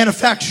from the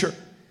manufacturer.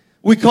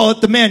 We call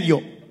it the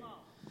manual.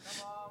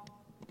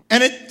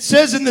 And it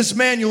says in this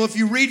manual, if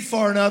you read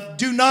far enough,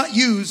 do not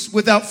use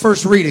without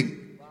first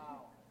reading.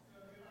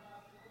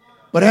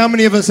 But how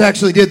many of us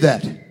actually did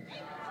that?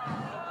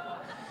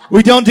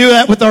 We don't do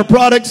that with our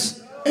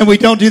products, and we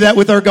don't do that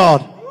with our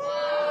God.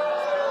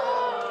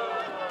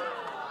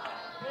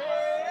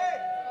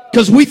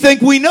 Because we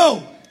think we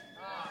know.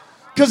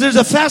 Because there's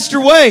a faster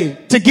way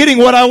to getting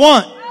what I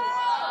want.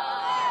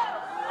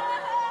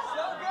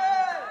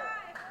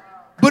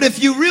 But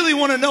if you really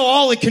want to know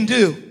all it can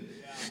do,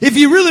 if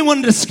you really want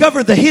to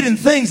discover the hidden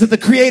things that the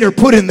Creator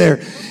put in there,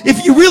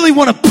 if you really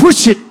want to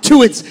push it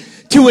to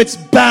its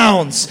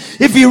bounds,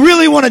 if you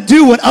really want to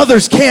do what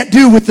others can't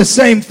do with the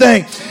same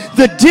thing,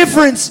 the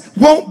difference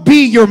won't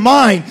be your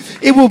mind.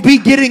 It will be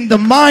getting the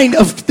mind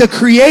of the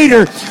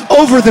Creator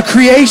over the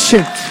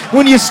creation.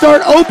 When you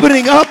start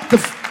opening up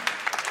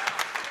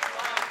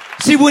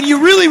See, when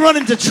you really run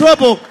into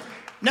trouble,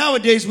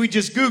 nowadays we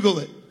just Google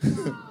it.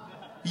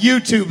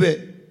 YouTube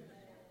it.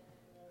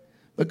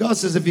 But God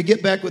says if you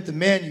get back with the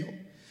manual,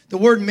 the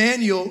word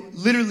manual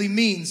literally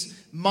means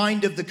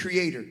mind of the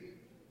Creator.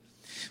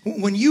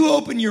 When you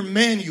open your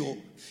manual,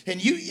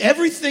 and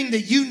everything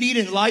that you need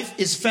in life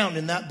is found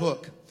in that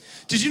book.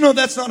 Did you know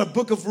that's not a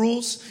book of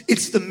rules?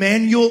 It's the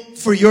manual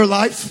for your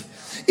life.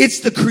 It's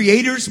the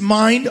Creator's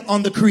mind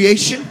on the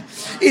creation.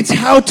 It's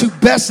how to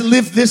best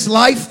live this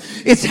life.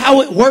 It's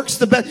how it works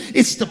the best.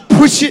 It's to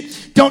push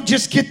it. Don't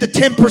just get the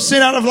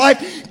 10% out of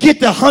life. Get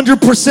the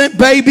 100%,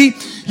 baby.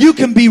 You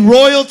can be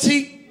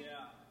royalty.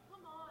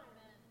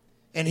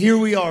 And here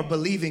we are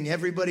believing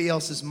everybody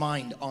else's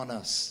mind on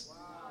us.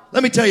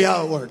 Let me tell you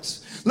how it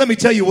works. Let me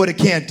tell you what it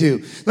can't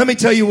do. Let me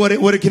tell you what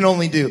it can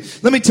only do.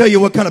 Let me tell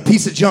you what kind of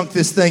piece of junk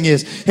this thing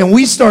is. And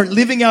we start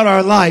living out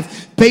our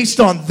life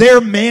based on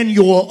their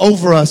manual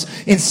over us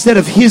instead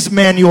of his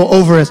manual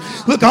over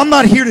us. Look, I'm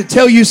not here to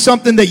tell you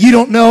something that you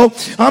don't know.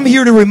 I'm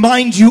here to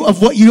remind you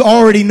of what you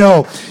already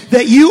know.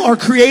 That you are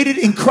created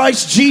in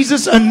Christ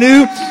Jesus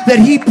anew. That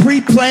he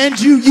pre-planned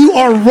you. You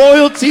are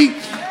royalty.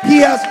 He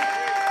has...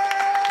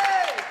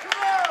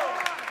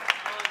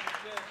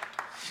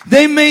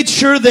 They made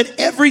sure that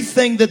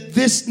everything that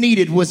this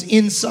needed was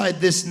inside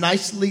this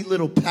nicely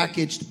little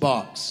packaged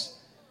box.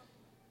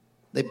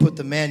 They put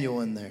the manual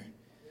in there.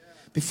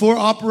 Before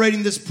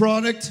operating this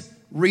product,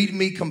 read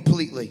me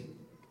completely.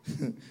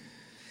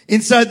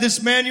 Inside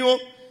this manual,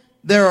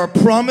 there are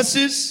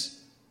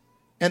promises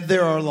and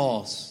there are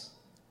laws.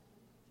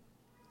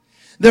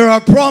 There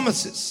are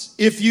promises.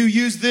 If you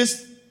use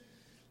this,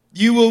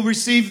 you will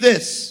receive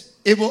this.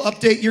 It will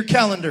update your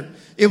calendar.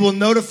 It will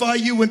notify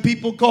you when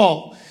people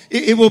call.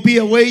 It will be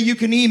a way you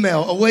can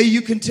email, a way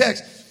you can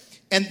text.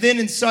 And then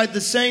inside the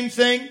same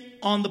thing,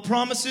 on the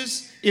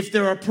promises, if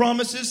there are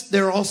promises,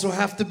 there also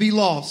have to be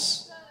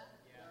laws.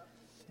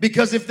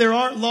 Because if there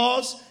aren't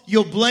laws,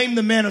 you'll blame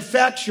the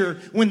manufacturer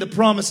when the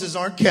promises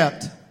aren't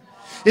kept.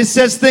 It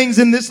says things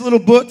in this little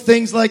book,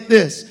 things like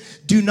this.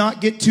 Do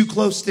not get too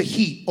close to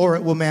heat or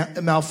it will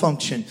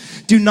malfunction.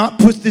 Do not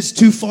put this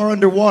too far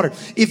underwater.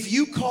 If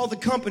you call the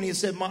company and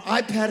say, my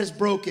iPad is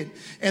broken,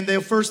 and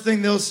the first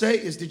thing they'll say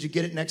is, did you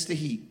get it next to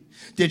heat?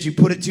 Did you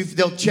put it too?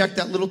 They'll check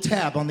that little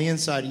tab on the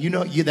inside. You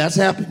know, that's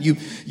happened.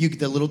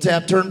 The little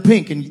tab turned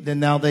pink, and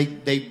then now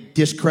they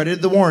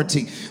discredited the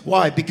warranty.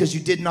 Why? Because you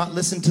did not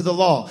listen to the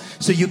law.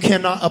 So you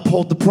cannot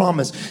uphold the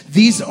promise.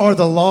 These are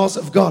the laws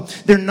of God.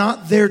 They're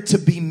not there to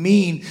be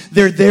mean.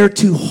 They're there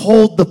to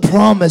hold the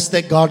promise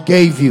that God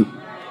gave you.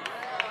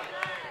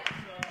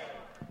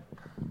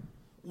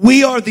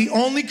 We are the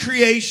only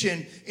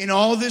creation in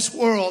all this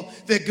world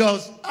that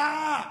goes,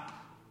 I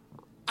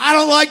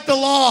don't like the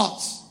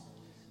laws.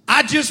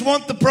 I just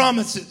want the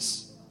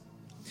promises.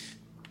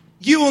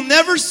 You will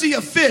never see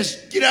a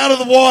fish get out of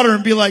the water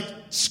and be like,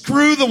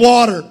 screw the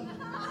water.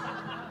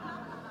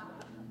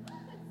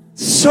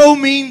 So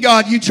mean,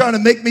 God, you trying to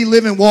make me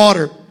live in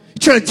water. You're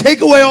trying to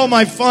take away all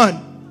my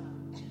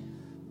fun.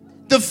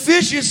 The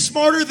fish is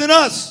smarter than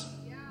us.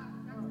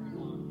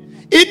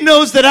 It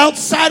knows that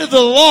outside of the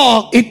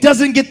law, it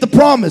doesn't get the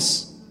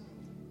promise.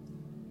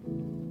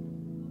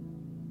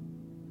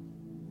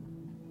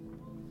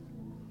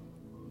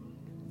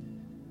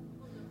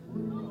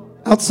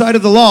 Outside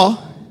of the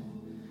law,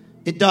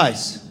 it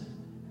dies.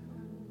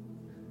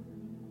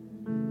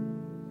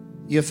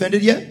 You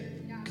offended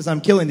yet? Because I'm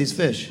killing these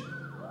fish.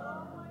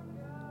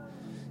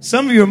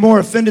 Some of you are more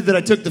offended that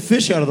I took the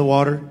fish out of the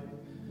water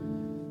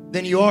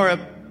than you are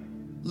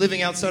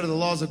living outside of the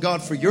laws of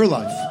God for your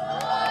life.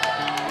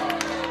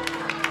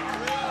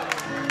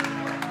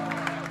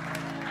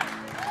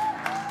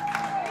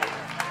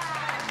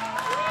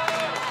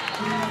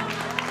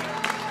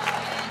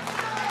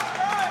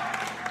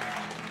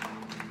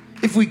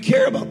 If we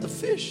care about the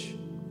fish,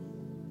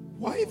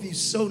 why have you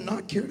so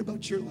not cared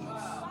about your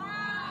life?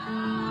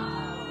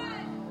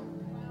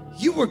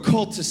 You were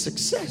called to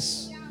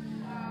success.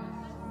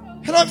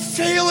 And I'm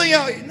failing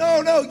out.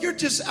 No, you're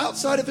just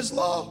outside of his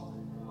law.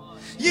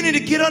 You need to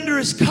get under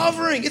his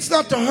covering. It's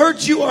not to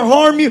hurt you or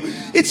harm you.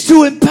 It's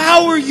to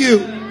empower you.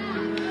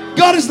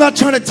 God is not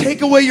trying to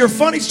take away your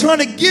fun. He's trying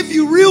to give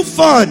you real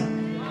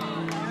fun.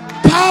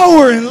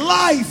 Power and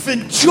life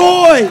and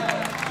joy.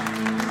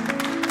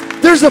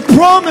 There's a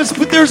promise,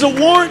 but there's a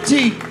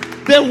warranty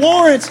that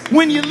warrants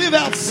when you live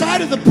outside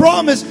of the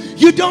promise,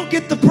 you don't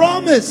get the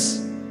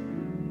promise.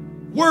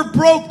 We're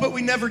broke, but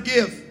we never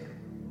give.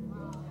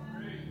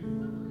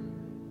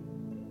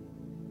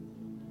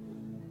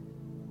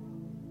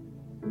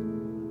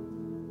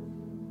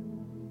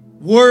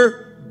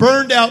 We're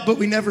burned out, but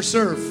we never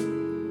serve.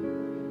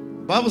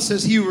 The Bible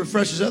says he who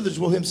refreshes others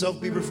will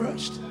himself be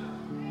refreshed.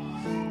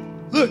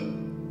 Look,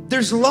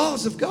 there's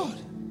laws of God.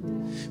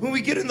 When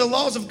we get in the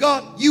laws of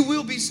God, you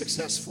will be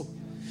successful.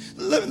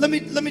 Let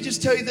me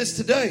just tell you this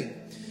today.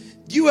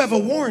 You have a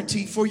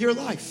warranty for your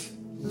life.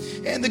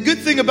 And the good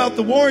thing about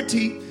the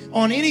warranty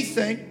on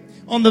anything,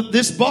 on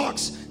this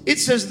box, it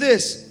says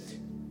this.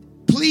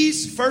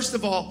 Please, first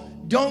of all,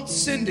 don't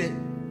send it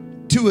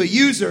to a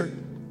user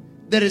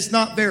that is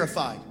not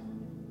verified.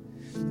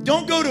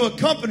 Don't go to a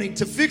company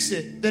to fix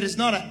it that is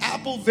not an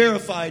Apple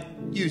verified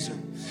user.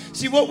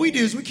 See, what we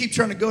do is we keep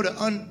trying to go to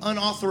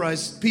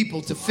unauthorized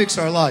people to fix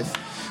our life.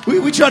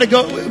 We try to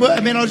go,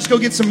 I'll just go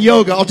get some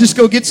yoga. I'll just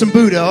go get some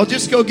Buddha. I'll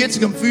just go get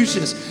some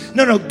Confucius.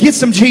 No, get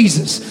some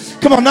Jesus.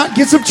 Come on, not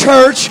get some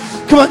church.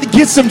 Come on,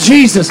 get some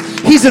Jesus.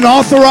 He's an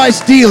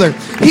authorized dealer.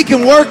 He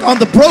can work on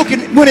the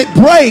broken. When it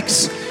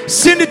breaks,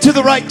 send it to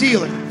the right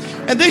dealer.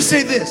 And they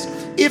say this,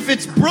 if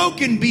it's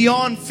broken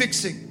beyond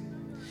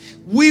fixing,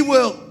 we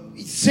will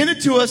send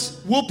it to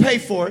us. We'll pay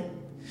for it.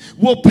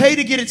 We'll pay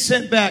to get it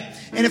sent back.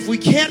 And if we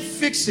can't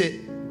fix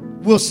it,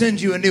 we'll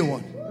send you a new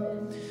one.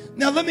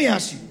 Now, let me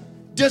ask you.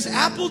 Does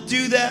Apple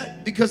do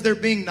that because they're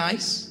being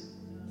nice?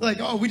 Like,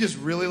 oh, we just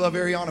really love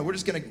Ariana. We're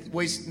just going to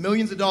waste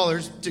millions of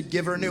dollars to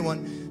give her a new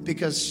one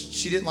because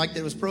she didn't like that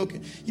it was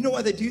broken. You know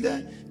why they do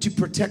that? To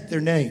protect their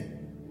name.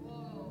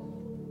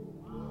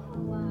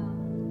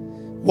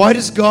 Why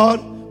does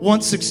God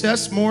want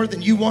success more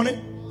than you want it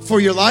for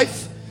your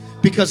life?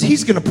 Because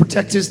he's going to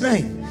protect his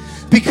name.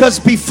 Because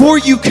before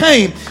you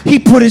came, he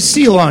put his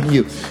seal on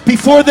you.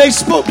 Before they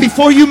spoke,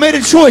 before you made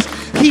a choice,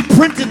 he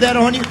printed that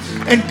on you.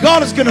 And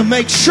God is going to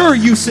make sure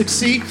you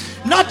succeed.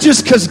 Not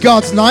just because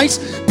God's nice,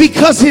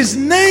 because his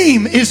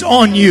name is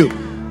on you.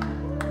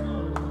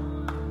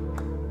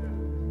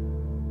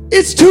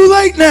 It's too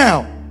late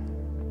now.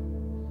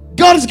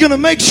 God is going to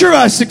make sure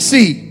I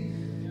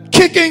succeed.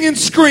 Kicking and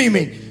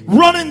screaming.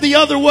 Running the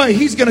other way.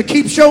 He's going to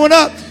keep showing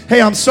up.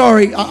 Hey, I'm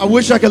sorry. I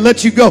wish I could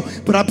let you go,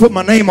 but I put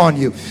my name on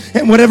you.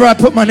 And whatever I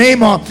put my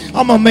name on,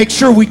 I'm going to make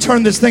sure we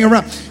turn this thing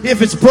around.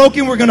 If it's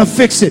broken, we're going to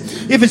fix it.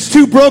 If it's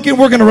too broken,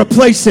 we're going to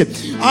replace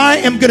it. I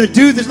am going to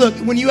do this. Look,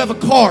 when you have a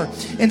car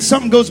and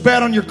something goes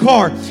bad on your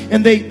car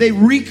and they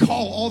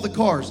recall all the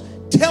cars,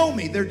 tell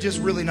me they're just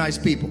really nice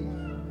people.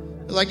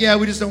 They're like, yeah,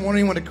 we just don't want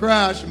anyone to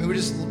crash. I mean, we're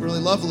just really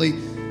lovely.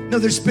 No,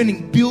 they're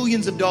spending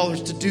billions of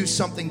dollars to do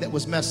something that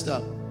was messed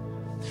up.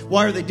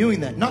 Why are they doing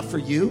that? Not for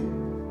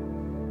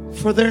you,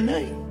 for their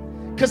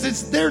name. Because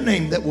it's their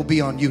name that will be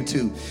on you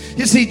too.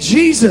 You see,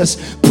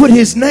 Jesus put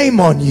his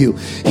name on you.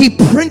 He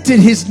printed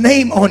his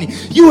name on you.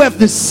 You have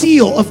the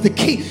seal of the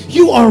king.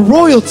 You are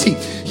royalty.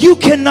 You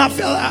cannot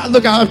fail.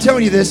 Look, I'm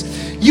telling you this.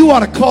 You ought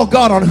to call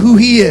God on who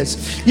he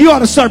is. You ought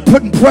to start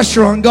putting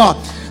pressure on God.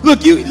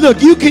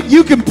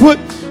 You can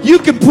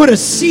put a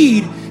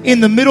seed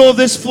in the middle of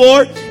this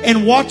floor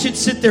and watch it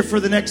sit there for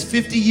the next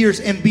 50 years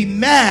and be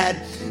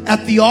mad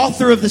at the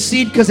author of the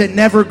seed because it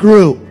never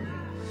grew.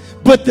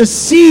 But the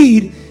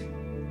seed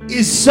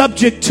is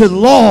subject to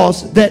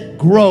laws that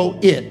grow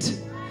it.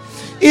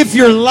 If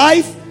your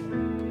life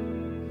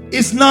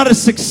is not a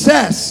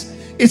success.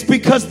 It's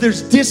because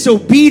there's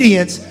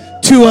disobedience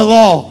to a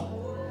law.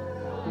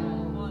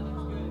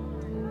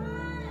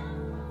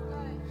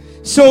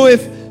 So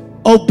if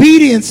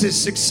obedience is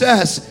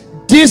success,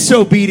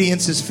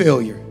 disobedience is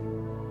failure.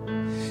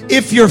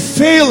 If you're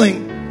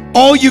failing,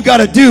 all you got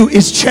to do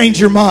is change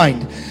your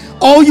mind.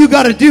 All you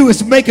got to do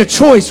is make a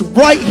choice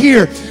right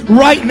here,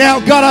 right now.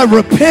 God, I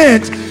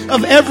repent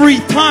of every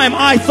time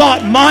I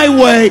thought my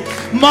way,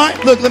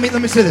 look, let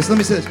me say this.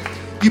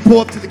 You pull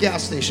up to the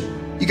gas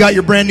station. You got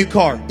your brand new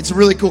car. It's a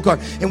really cool car.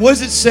 And what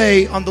does it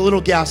say on the little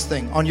gas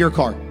thing on your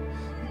car?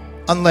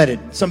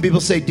 Unleaded. Some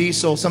people say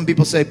diesel. Some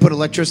people say put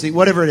electricity,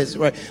 whatever it is,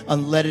 right?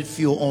 Unleaded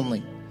fuel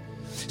only.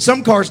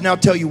 Some cars now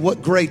tell you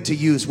what grade to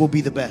use will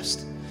be the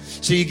best.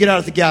 So you get out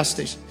at the gas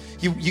station.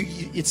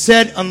 It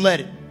said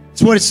unleaded.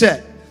 That's what it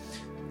said.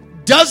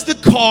 Does the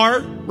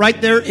car right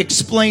there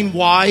explain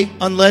why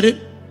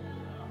unleaded?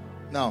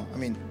 No.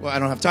 I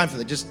don't have time for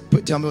that. Just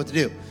tell me what to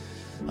do.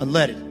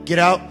 Unleaded. Get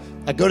out.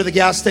 I go to the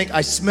gas tank.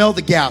 I smell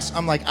the gas.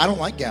 I'm like, I don't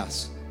like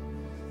gas.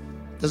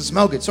 Doesn't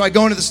smell good. So I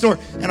go into the store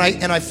and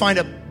I find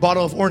a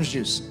bottle of orange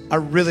juice. I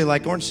really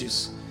like orange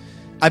juice.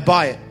 I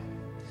buy it.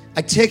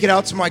 I take it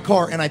out to my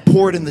car and I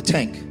pour it in the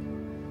tank.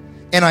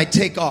 And I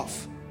take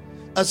off.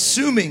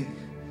 Assuming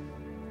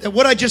that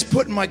what I just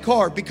put in my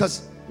car,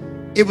 because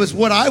it was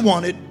what I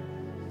wanted,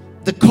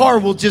 the car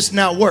will just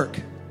now work.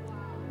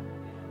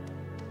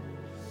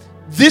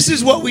 This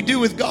is what we do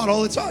with God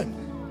all the time.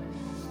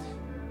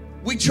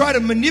 We try to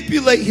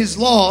manipulate His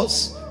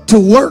laws to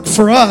work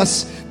for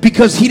us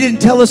because He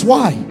didn't tell us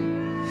why.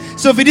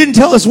 So if He didn't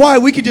tell us why,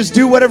 we could just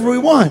do whatever we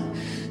want.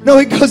 No,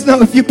 He goes,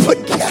 no, if you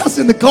put gas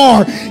in the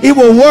car, it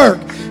will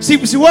work. See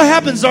what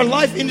happens, our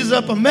life ends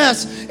up a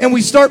mess and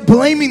we start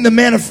blaming the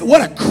what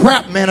a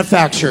crap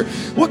manufacturer.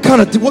 What kind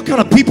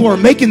of people are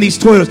making these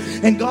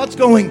Toyotas? And God's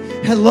going,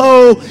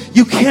 hello,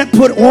 you can't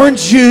put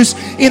orange juice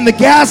in the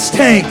gas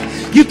tank.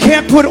 You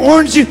can't put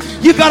orange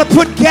juice. You got to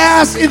put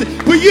gas in.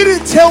 But you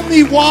didn't tell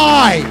me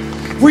why.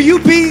 Were you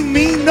being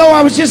mean? No,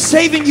 I was just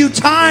saving you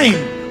time.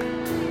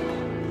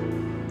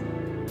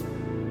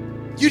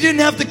 You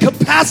didn't have the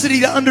capacity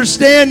to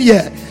understand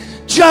yet.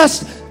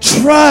 Just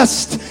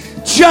trust.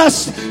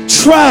 Just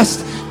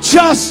trust.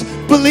 Just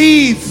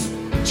believe.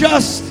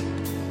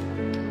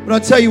 But I'll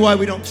tell you why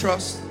we don't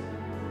trust.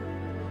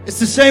 It's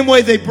the same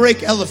way they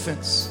break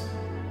elephants.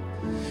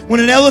 When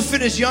an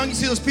elephant is young, you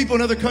see those people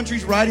in other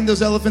countries riding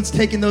those elephants,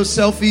 taking those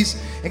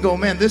selfies and go,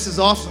 man, this is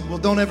awesome. Well,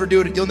 don't ever do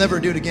it. You'll never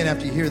do it again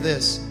after you hear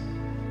this.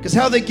 Because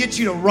how they get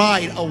you to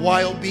ride a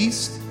wild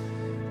beast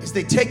is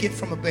they take it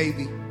from a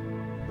baby.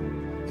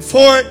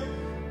 Before it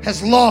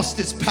has lost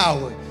its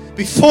power.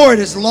 Before it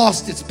has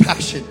lost its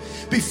passion.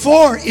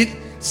 Before it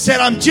said,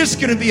 I'm just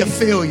going to be a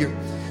failure.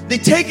 They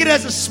take it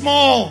as a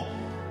small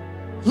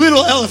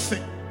little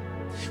elephant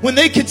when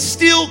they could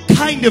still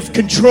kind of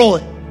control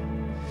it.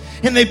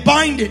 And they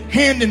bind it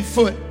hand and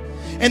foot.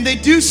 And they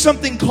do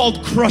something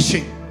called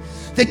crushing.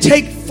 They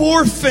take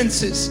 4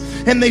 fences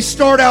and they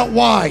start out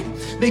wide.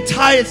 They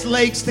tie its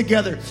legs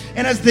together.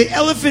 And as the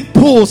elephant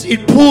pulls,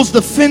 it pulls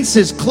the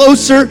fences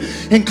closer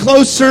and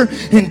closer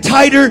and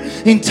tighter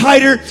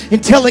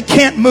until it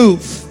can't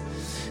move.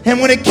 And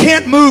when it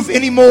can't move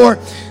anymore,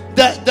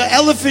 the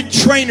elephant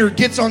trainer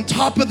gets on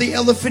top of the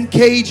elephant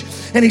cage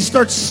and he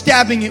starts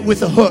stabbing it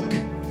with a hook.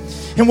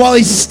 And while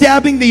he's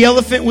stabbing the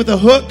elephant with a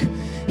hook,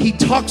 he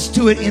talks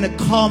to it in a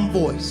calm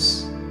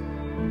voice.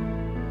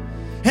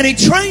 And he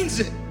trains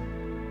it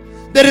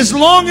that as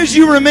long as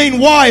you remain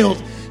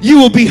wild, you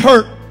will be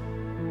hurt.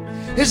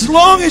 As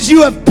long as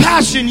you have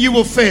passion, you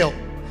will fail.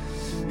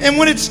 And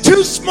when it's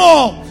too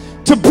small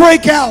to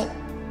break out,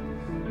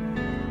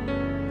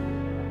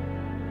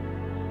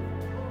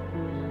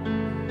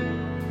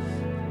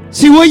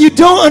 see, what you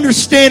don't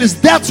understand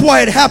is that's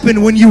why it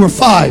happened when you were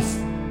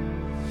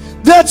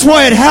 5. That's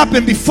why it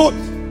happened before.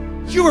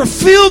 You were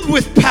filled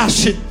with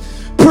passion,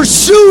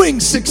 pursuing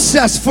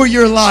success for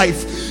your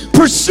life,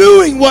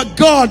 pursuing what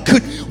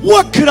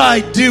could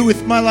I do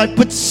with my life?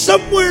 But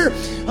somewhere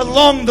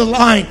along the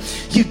line,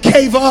 you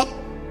gave up.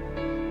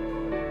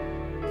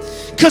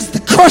 Because the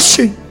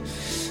crushing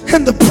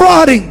and the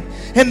prodding,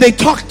 and they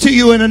talked to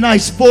you in a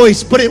nice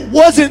voice, but it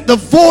wasn't the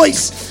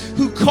voice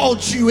who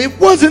called you. It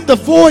wasn't the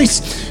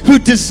voice who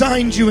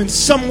designed you. And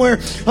somewhere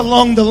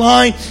along the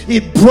line,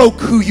 it broke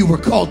who you were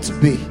called to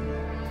be.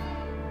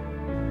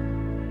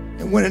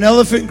 And when an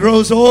elephant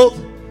grows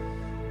old,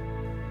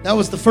 that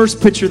was the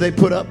first picture they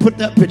put up. Put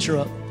that picture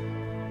up.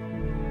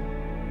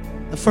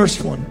 The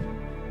first one.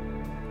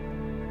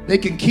 They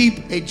can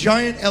keep a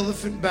giant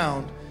elephant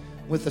bound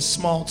with a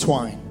small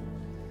twine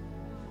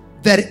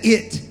that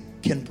it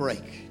can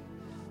break.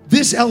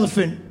 This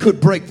elephant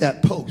could break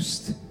that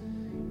post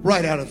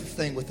right out of the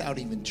thing without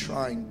even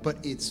trying, but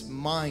its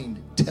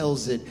mind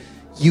tells it,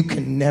 you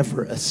can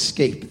never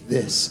escape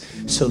this,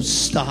 so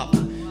stop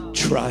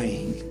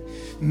trying.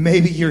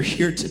 Maybe you're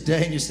here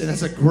today and you say,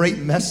 that's a great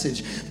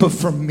message. But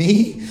for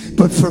me,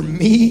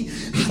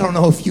 I don't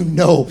know if you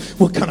know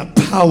what kind of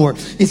power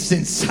is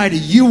inside of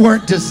you. You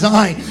weren't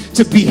designed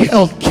to be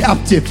held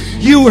captive.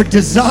 You were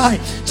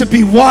designed to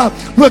be wild.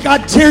 Look, I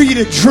dare you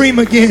to dream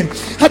again.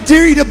 I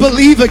dare you to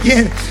believe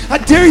again. I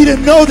dare you to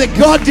know that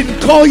God didn't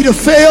call you to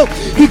fail.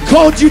 He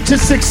called you to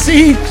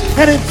succeed.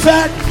 And in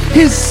fact,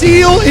 His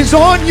seal is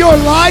on your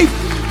life.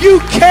 You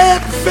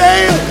can't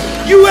fail.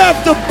 You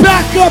have the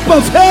backup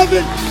of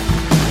heaven.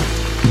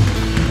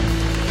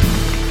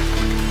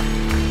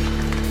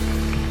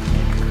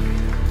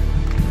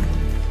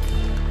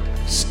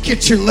 Just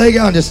get your leg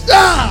out and just,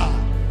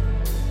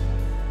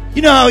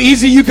 You know how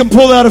easy you can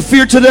pull out of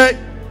fear today?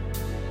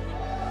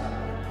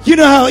 You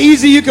know how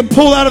easy you can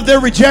pull out of their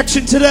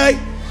rejection today?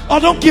 Oh,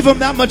 don't give them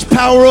that much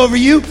power over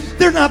you.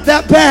 They're not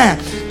that bad.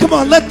 Come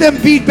on, let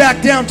them beat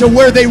back down to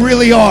where they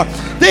really are.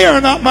 They are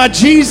not my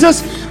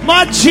Jesus.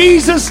 My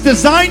Jesus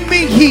designed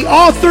me. He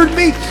authored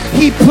me.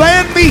 He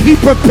planned me. He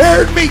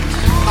prepared me.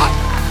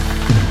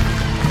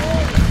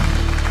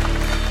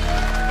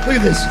 Look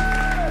at this.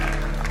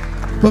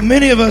 But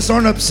many of us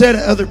aren't upset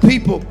at other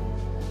people.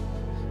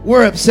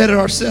 We're upset at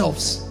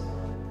ourselves.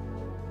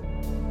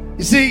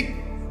 You see,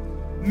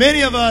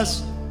 many of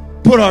us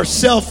put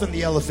ourselves in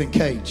the elephant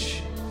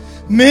cage.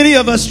 Many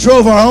of us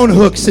drove our own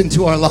hooks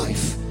into our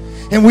life.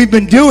 And we've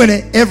been doing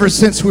it ever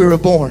since we were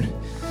born.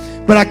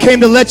 But I came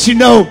to let you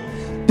know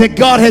that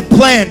God had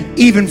planned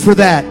even for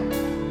that.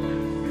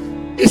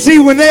 You see,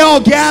 when they all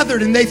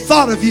gathered and they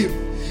thought of you,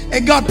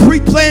 and God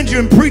pre-planned you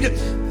and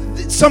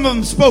some of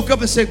them spoke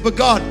up and said, but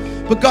God,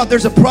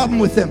 there's a problem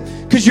with them,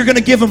 because you're going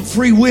to give them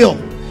free will.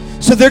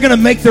 So they're going to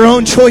make their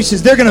own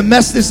choices. They're going to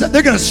mess this up.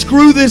 They're going to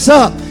screw this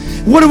up.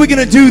 What are we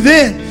going to do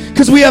then?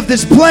 Because we have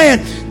this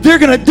plan. They're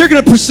going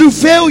to pursue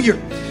failure.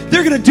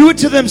 They're going to do it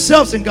to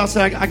themselves. And God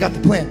said, I got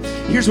the plan.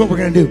 Here's what we're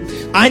going to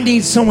do. I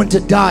need someone to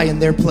die in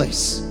their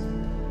place.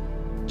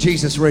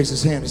 Jesus raised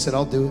his hand. He said,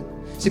 I'll do it.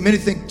 See, many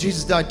think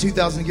Jesus died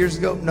 2,000 years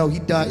ago. No, he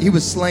died. He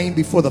was slain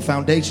before the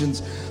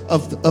foundations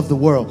of the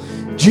world.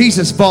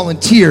 Jesus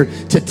volunteered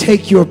to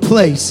take your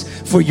place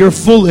for your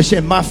foolish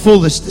and my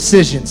foolish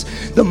decisions.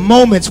 The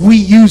moments we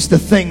use the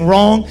thing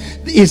wrong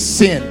is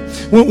sin.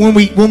 When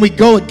we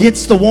go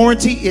against the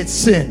warranty, it's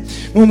sin.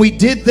 When we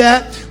did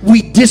that,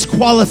 we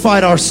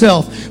disqualified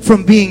ourselves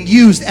from being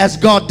used as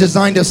God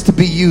designed us to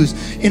be used.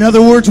 In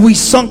other words, we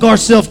sunk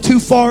ourselves too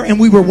far and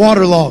we were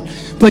waterlogged.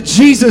 But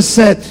Jesus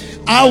said,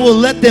 I will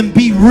let them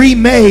be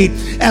remade.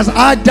 As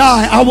I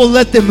die, I will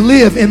let them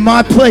live in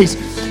my place.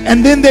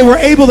 And then they were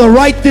able to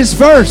write this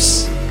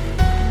verse.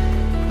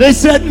 They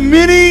said,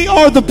 many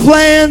are the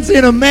plans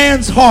in a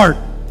man's heart,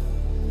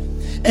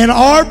 and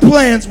our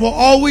plans will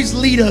always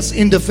lead us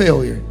into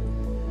failure.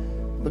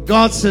 But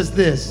God says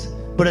this,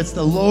 but it's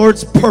the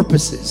Lord's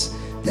purposes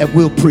that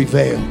will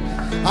prevail.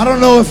 I don't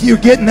know if you're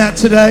getting that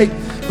today,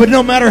 but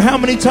no matter how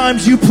many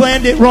times you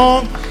planned it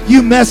wrong,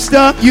 you messed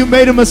up, you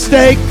made a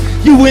mistake,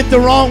 you went the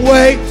wrong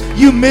way,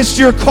 you missed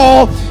your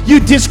call,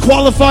 you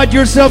disqualified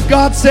yourself,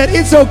 God said,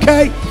 it's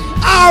okay.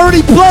 I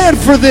already planned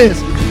for this.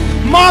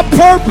 My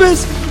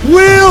purpose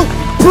will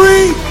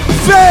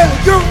prevail.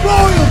 You're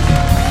royalty.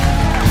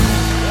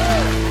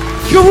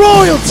 You're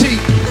royalty.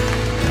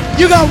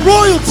 You got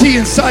royalty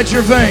inside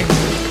your veins.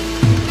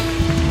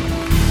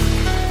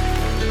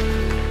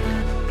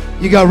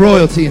 You got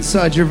royalty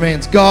inside your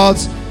veins.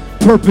 God's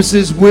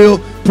purposes will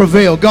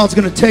prevail. God's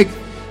going to take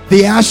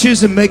the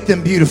ashes and make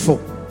them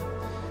beautiful.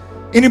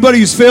 Anybody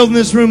who's failed in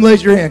this room,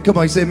 raise your hand. Come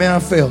on, you say, man, I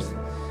failed.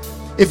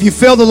 If you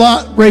failed a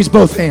lot, raise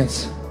both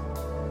hands.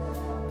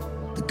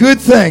 The good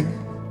thing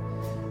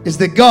is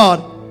that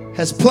God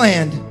has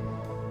planned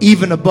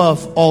even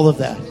above all of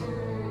that.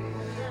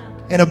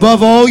 And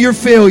above all your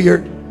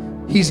failure,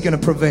 He's going to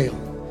prevail.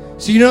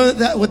 So you know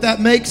what that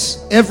makes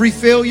every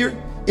failure?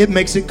 It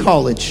makes it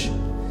college.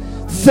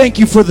 Thank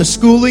you for the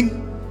schooling.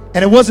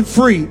 And it wasn't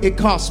free. It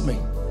cost me.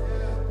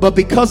 But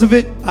because of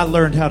it, I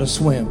learned how to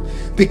swim.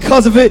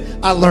 Because of it,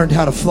 I learned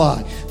how to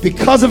fly.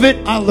 Because of it,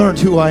 I learned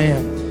who I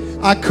am.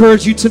 I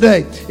encourage you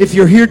today, if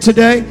you're here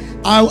today,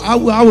 I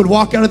would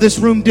walk out of this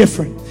room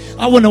different.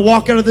 I wouldn't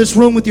walk out of this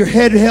room with your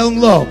head held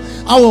low.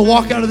 I will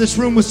walk out of this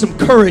room with some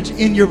courage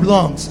in your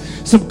lungs,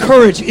 some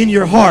courage in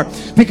your heart,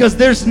 because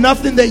there's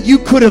nothing that you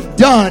could have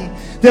done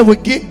that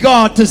would get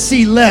God to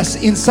see less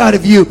inside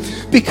of you,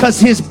 because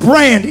His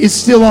brand is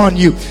still on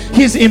you.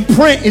 His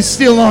imprint is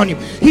still on you.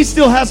 He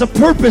still has a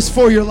purpose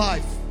for your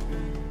life.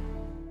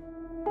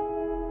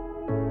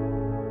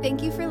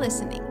 Thank you for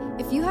listening.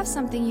 If you have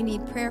something you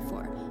need prayer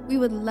for, we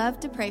would love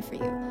to pray for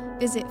you.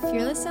 Visit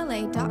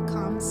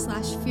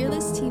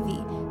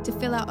fearlessla.com/fearlesstv to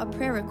fill out a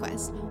prayer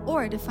request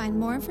or to find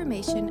more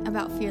information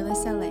about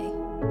Fearless LA.